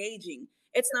not engaging.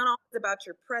 It's not always about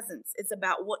your presence. It's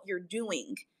about what you're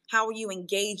doing. How are you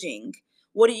engaging?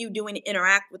 What are you doing to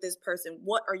interact with this person?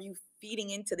 What are you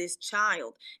feeding into this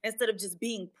child? Instead of just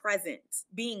being present,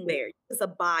 being there. It's a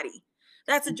body.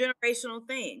 That's a generational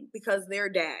thing because they're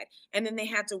dad. And then they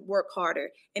had to work harder.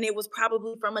 And it was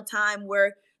probably from a time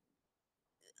where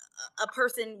a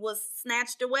person was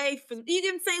snatched away from, you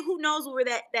can say who knows where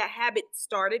that habit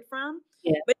started from,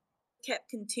 but it kept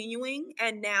continuing,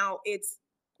 and now it's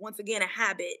once again a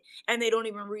habit, and they don't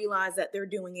even realize that they're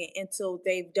doing it until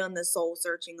they've done the soul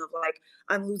searching of like,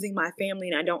 I'm losing my family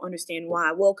and I don't understand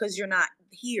why. Well, because you're not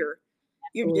here,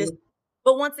 you're just.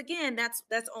 But once again, that's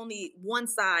only one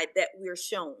side that we're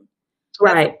shown.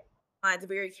 Right. It's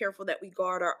very careful that we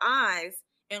guard our eyes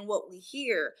and what we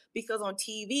hear, because on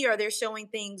TV, are they showing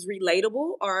things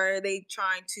relatable, or are they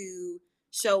trying to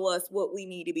show us what we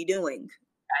need to be doing?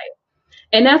 Right.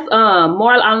 And that's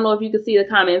Marla. I don't know if you can see the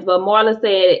comments, but Marla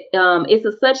said it's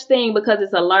a such thing because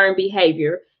it's a learned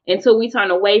behavior. Until we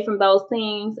turn away from those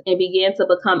things and begin to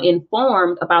become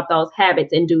informed about those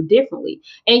habits and do differently.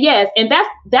 And yes, and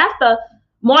that's the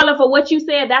Marla, for what you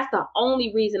said, that's the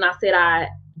only reason I said I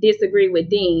disagree with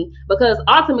Dean, because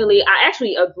ultimately I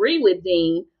actually agree with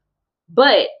Dean,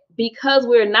 but because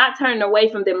we're not turning away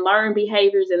from them learned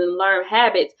behaviors and them learned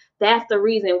habits, that's the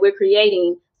reason we're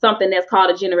creating something that's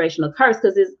called a generational curse,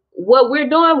 because it's what we're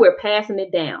doing, we're passing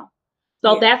it down.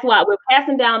 So that's why we're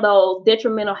passing down those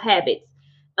detrimental habits.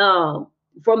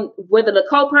 From whether the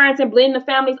co-parenting, blending the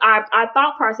families, our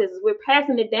thought processes, we're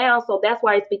passing it down. So that's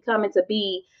why it's becoming to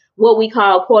be what we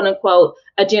call, quote unquote,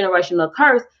 a generational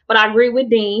curse. But I agree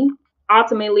with Dean.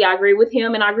 Ultimately, I agree with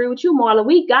him, and I agree with you, Marla.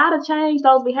 We gotta change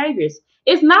those behaviors.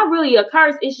 It's not really a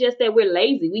curse. It's just that we're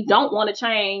lazy. We don't want to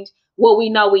change what we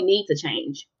know we need to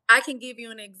change. I can give you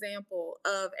an example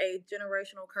of a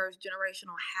generational curse,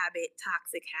 generational habit,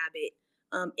 toxic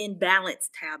habit,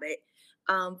 imbalanced habit.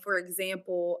 For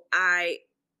example, I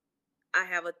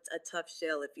have a tough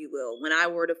shell, if you will. When I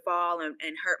were to fall and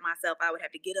hurt myself, I would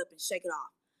have to get up and shake it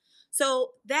off.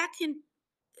 So that can,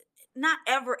 not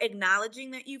ever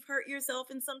acknowledging that you've hurt yourself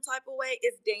in some type of way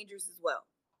is dangerous as well.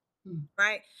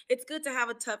 Right? It's good to have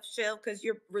a tough shell because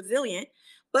you're resilient,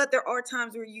 but there are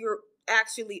times where you're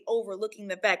actually overlooking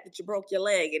the fact that you broke your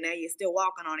leg and now you're still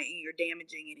walking on it and you're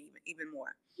damaging it even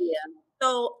more. Yeah.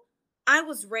 So I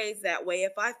was raised that way.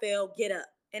 If I fail, get up.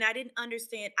 And I didn't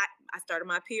understand. I started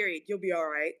my period. You'll be all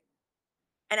right.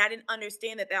 And I didn't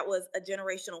understand that that was a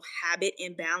generational habit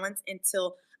imbalance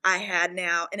until I had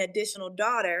now an additional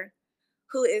daughter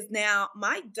who is now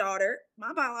my daughter.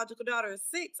 My biological daughter is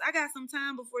 6. I got some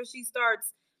time before she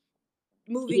starts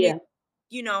moving in,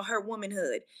 you know, her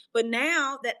womanhood. But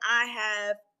now that I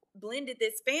have blended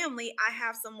this family, I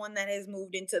have someone that has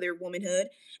moved into their womanhood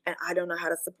and I don't know how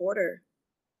to support her.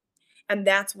 And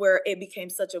that's where it became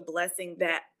such a blessing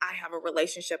that I have a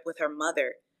relationship with her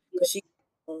mother,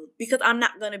 because I'm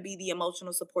not going to be the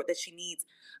emotional support that she needs.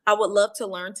 I would love to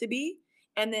learn to be.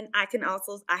 And then I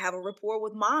have a rapport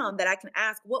with mom that I can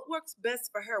ask, what works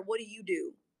best for her? What do you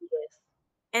do? Yes.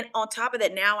 And on top of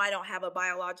that, now I don't have a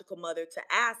biological mother to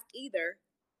ask either.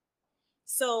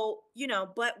 So, you know,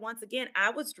 but once again,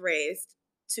 I was raised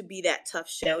to be that tough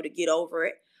shell, to get over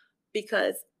it,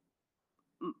 because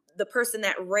the person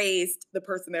that raised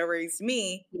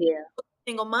me, was a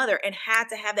single mother, and had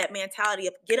to have that mentality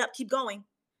of get up, keep going,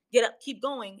 get up, keep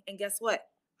going. And guess what?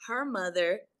 Her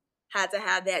mother had to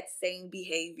have that same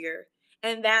behavior.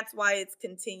 And that's why it's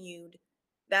continued.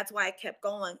 That's why I kept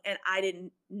going. And I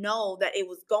didn't know that it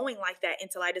was going like that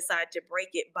until I decided to break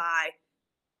it by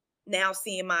now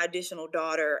seeing my additional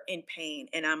daughter in pain.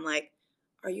 And I'm like,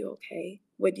 are you okay?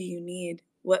 What do you need?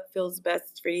 What feels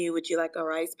best for you? Would you like a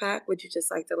rice pack? Would you just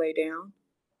like to lay down?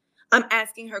 I'm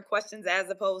asking her questions as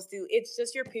opposed to, it's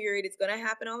just your period. It's going to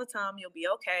happen all the time. You'll be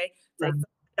okay. Take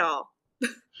it all.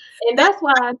 And that's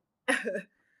why,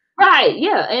 right.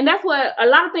 Yeah. And that's what a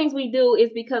lot of things we do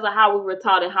is because of how we were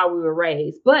taught and how we were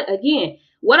raised. But again,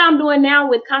 what I'm doing now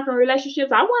with Conquering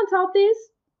Relationships, I wasn't taught this.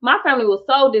 My family was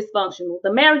so dysfunctional.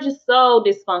 The marriage is so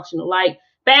dysfunctional. Like,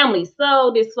 family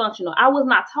so dysfunctional. I was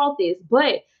not taught this,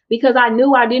 but because I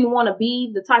knew I didn't want to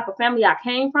be the type of family I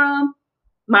came from,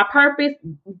 my purpose,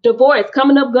 divorce,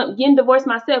 coming up, getting divorced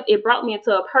myself, it brought me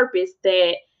into a purpose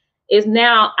that is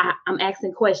now I'm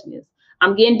asking questions.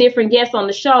 I'm getting different guests on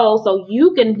the show so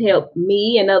you can help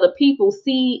me and other people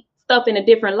see stuff in a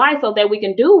different light so that we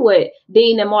can do what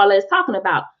Dean and Marla is talking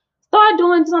about. Start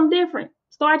doing something different.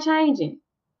 Start changing.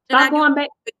 Start going back.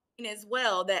 As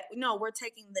well, that no, we're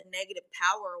taking the negative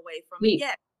power away from it.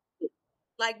 Yeah.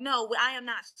 Like, no, I am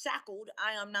not shackled.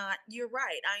 I am not, you're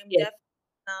right. I am definitely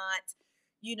not,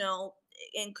 you know,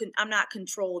 I'm not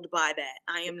controlled by that.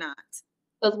 I am not.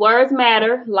 Because words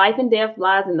matter. Life and death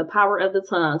lies in the power of the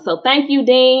tongue. So thank you,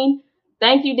 Dean.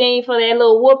 Thank you, Dean, for that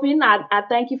little whooping. I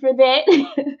thank you for that.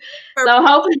 So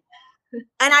hopefully.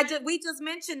 And we just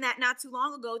mentioned that not too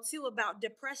long ago too about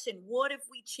depression. What if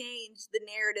we changed the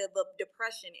narrative of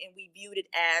depression and we viewed it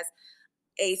as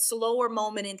a slower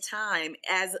moment in time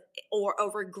or a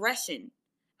regression,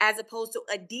 as opposed to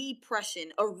a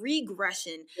depression, a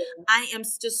regression. I am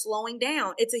just slowing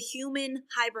down. It's a human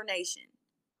hibernation.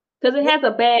 Because it has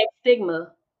a bad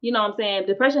stigma. You know what I'm saying?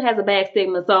 Depression has a bad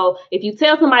stigma. So if you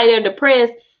tell somebody they're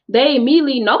depressed, they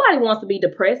immediately, nobody wants to be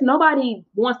depressed. Nobody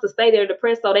wants to stay there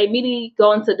depressed. So they immediately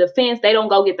go into defense. They don't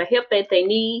go get the help that they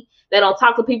need. They don't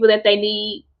talk to people that they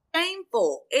need.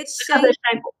 Shameful. It's because it's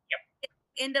shameful.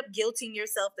 End up guilting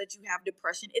yourself that you have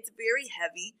depression. It's very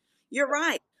heavy. You're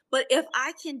right. But if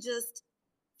I can just,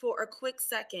 for a quick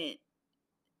second,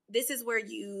 this is where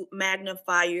you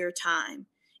magnify your time.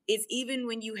 It's even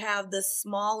when you have the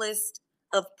smallest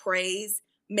of praise,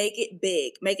 make it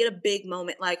big. Make it a big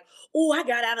moment. Like, oh, I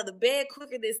got out of the bed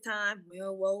quicker this time.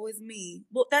 Well, woe is me.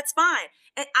 Well, that's fine.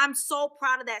 And I'm so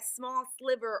proud of that small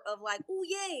sliver of like, oh,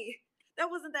 yay.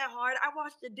 That wasn't that hard. I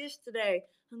washed the dish today.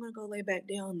 I'm going to go lay back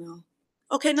down though.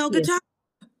 Okay, no, good job.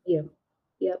 Yeah.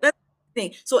 That's the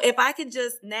thing. So if I could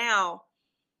just now,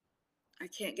 I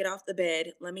can't get off the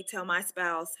bed. Let me tell my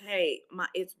spouse, hey,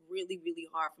 it's really, really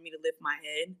hard for me to lift my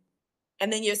head.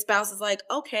 And then your spouse is like,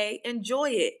 okay, enjoy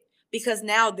it. Because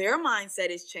now their mindset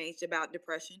is changed about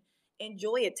depression.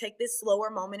 Enjoy it. Take this slower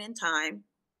moment in time.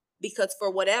 Because for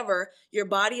whatever, your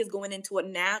body is going into a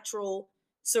natural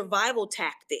survival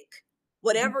tactic.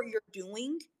 Whatever you're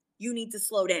doing, you need to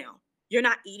slow down. You're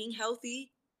not eating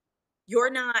healthy.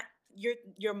 Your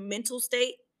mental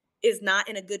state is not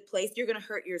in a good place. You're going to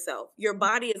hurt yourself. Your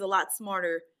body is a lot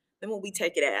smarter than what we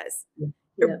take it as.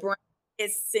 Your brain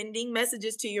is sending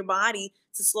messages to your body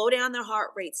to slow down their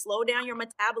heart rate, slow down your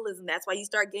metabolism. That's why you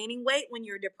start gaining weight when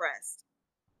you're depressed.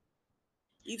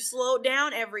 You've slowed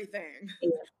down everything.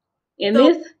 And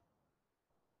so,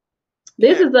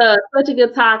 this is such a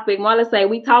good topic. Marla say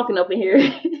we talking up in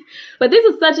here. But this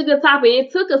is such a good topic.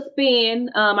 It took a spin.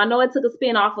 I know it took a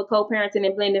spin off of co-parenting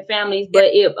and blended families, but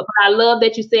I love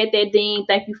that you said that, Dean.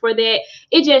 Thank you for that.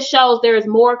 It just shows there is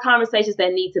more conversations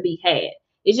that need to be had.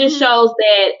 It just shows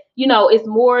that, it's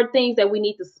more things that we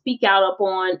need to speak out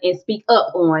upon and speak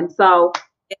up on. So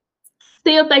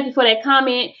still thank you for that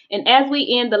comment. And as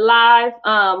we end the live,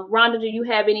 Rhonda, do you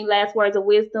have any last words of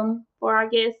wisdom for our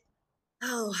guests?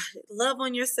 Oh, love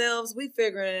on yourselves. We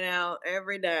figuring it out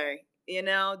every day.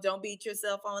 Don't beat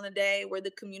yourself on a day where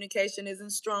the communication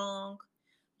isn't strong.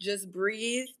 Just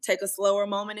breathe, take a slower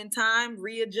moment in time,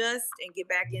 readjust, and get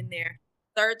back in there.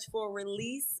 Search for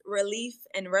release, relief,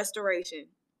 and restoration.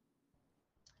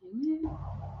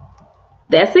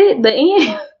 That's it. The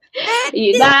end.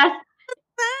 You guys.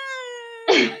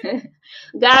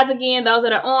 Guys, again, those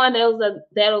that are on, those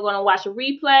that are going to watch a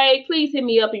replay, please hit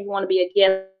me up if you want to be a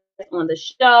guest on the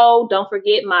show. Don't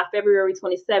forget my February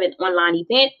 27th online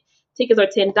event. Tickets are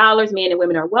 $10. Men and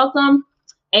women are welcome.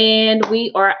 And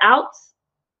we are out.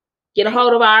 Get a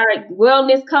hold of our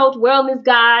wellness coach, wellness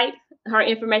guide. Her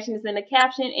information is in the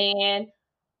caption. And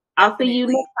I'll see you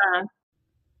next time.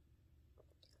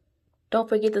 Don't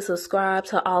forget to subscribe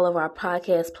to all of our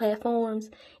podcast platforms.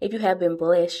 If you have been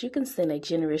blessed, you can send a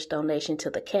generous donation to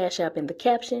the Cash App in the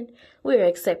caption. We are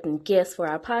accepting guests for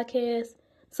our podcast.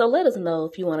 So let us know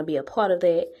if you want to be a part of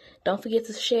that. Don't forget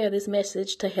to share this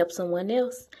message to help someone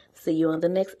else. See you on the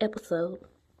next episode.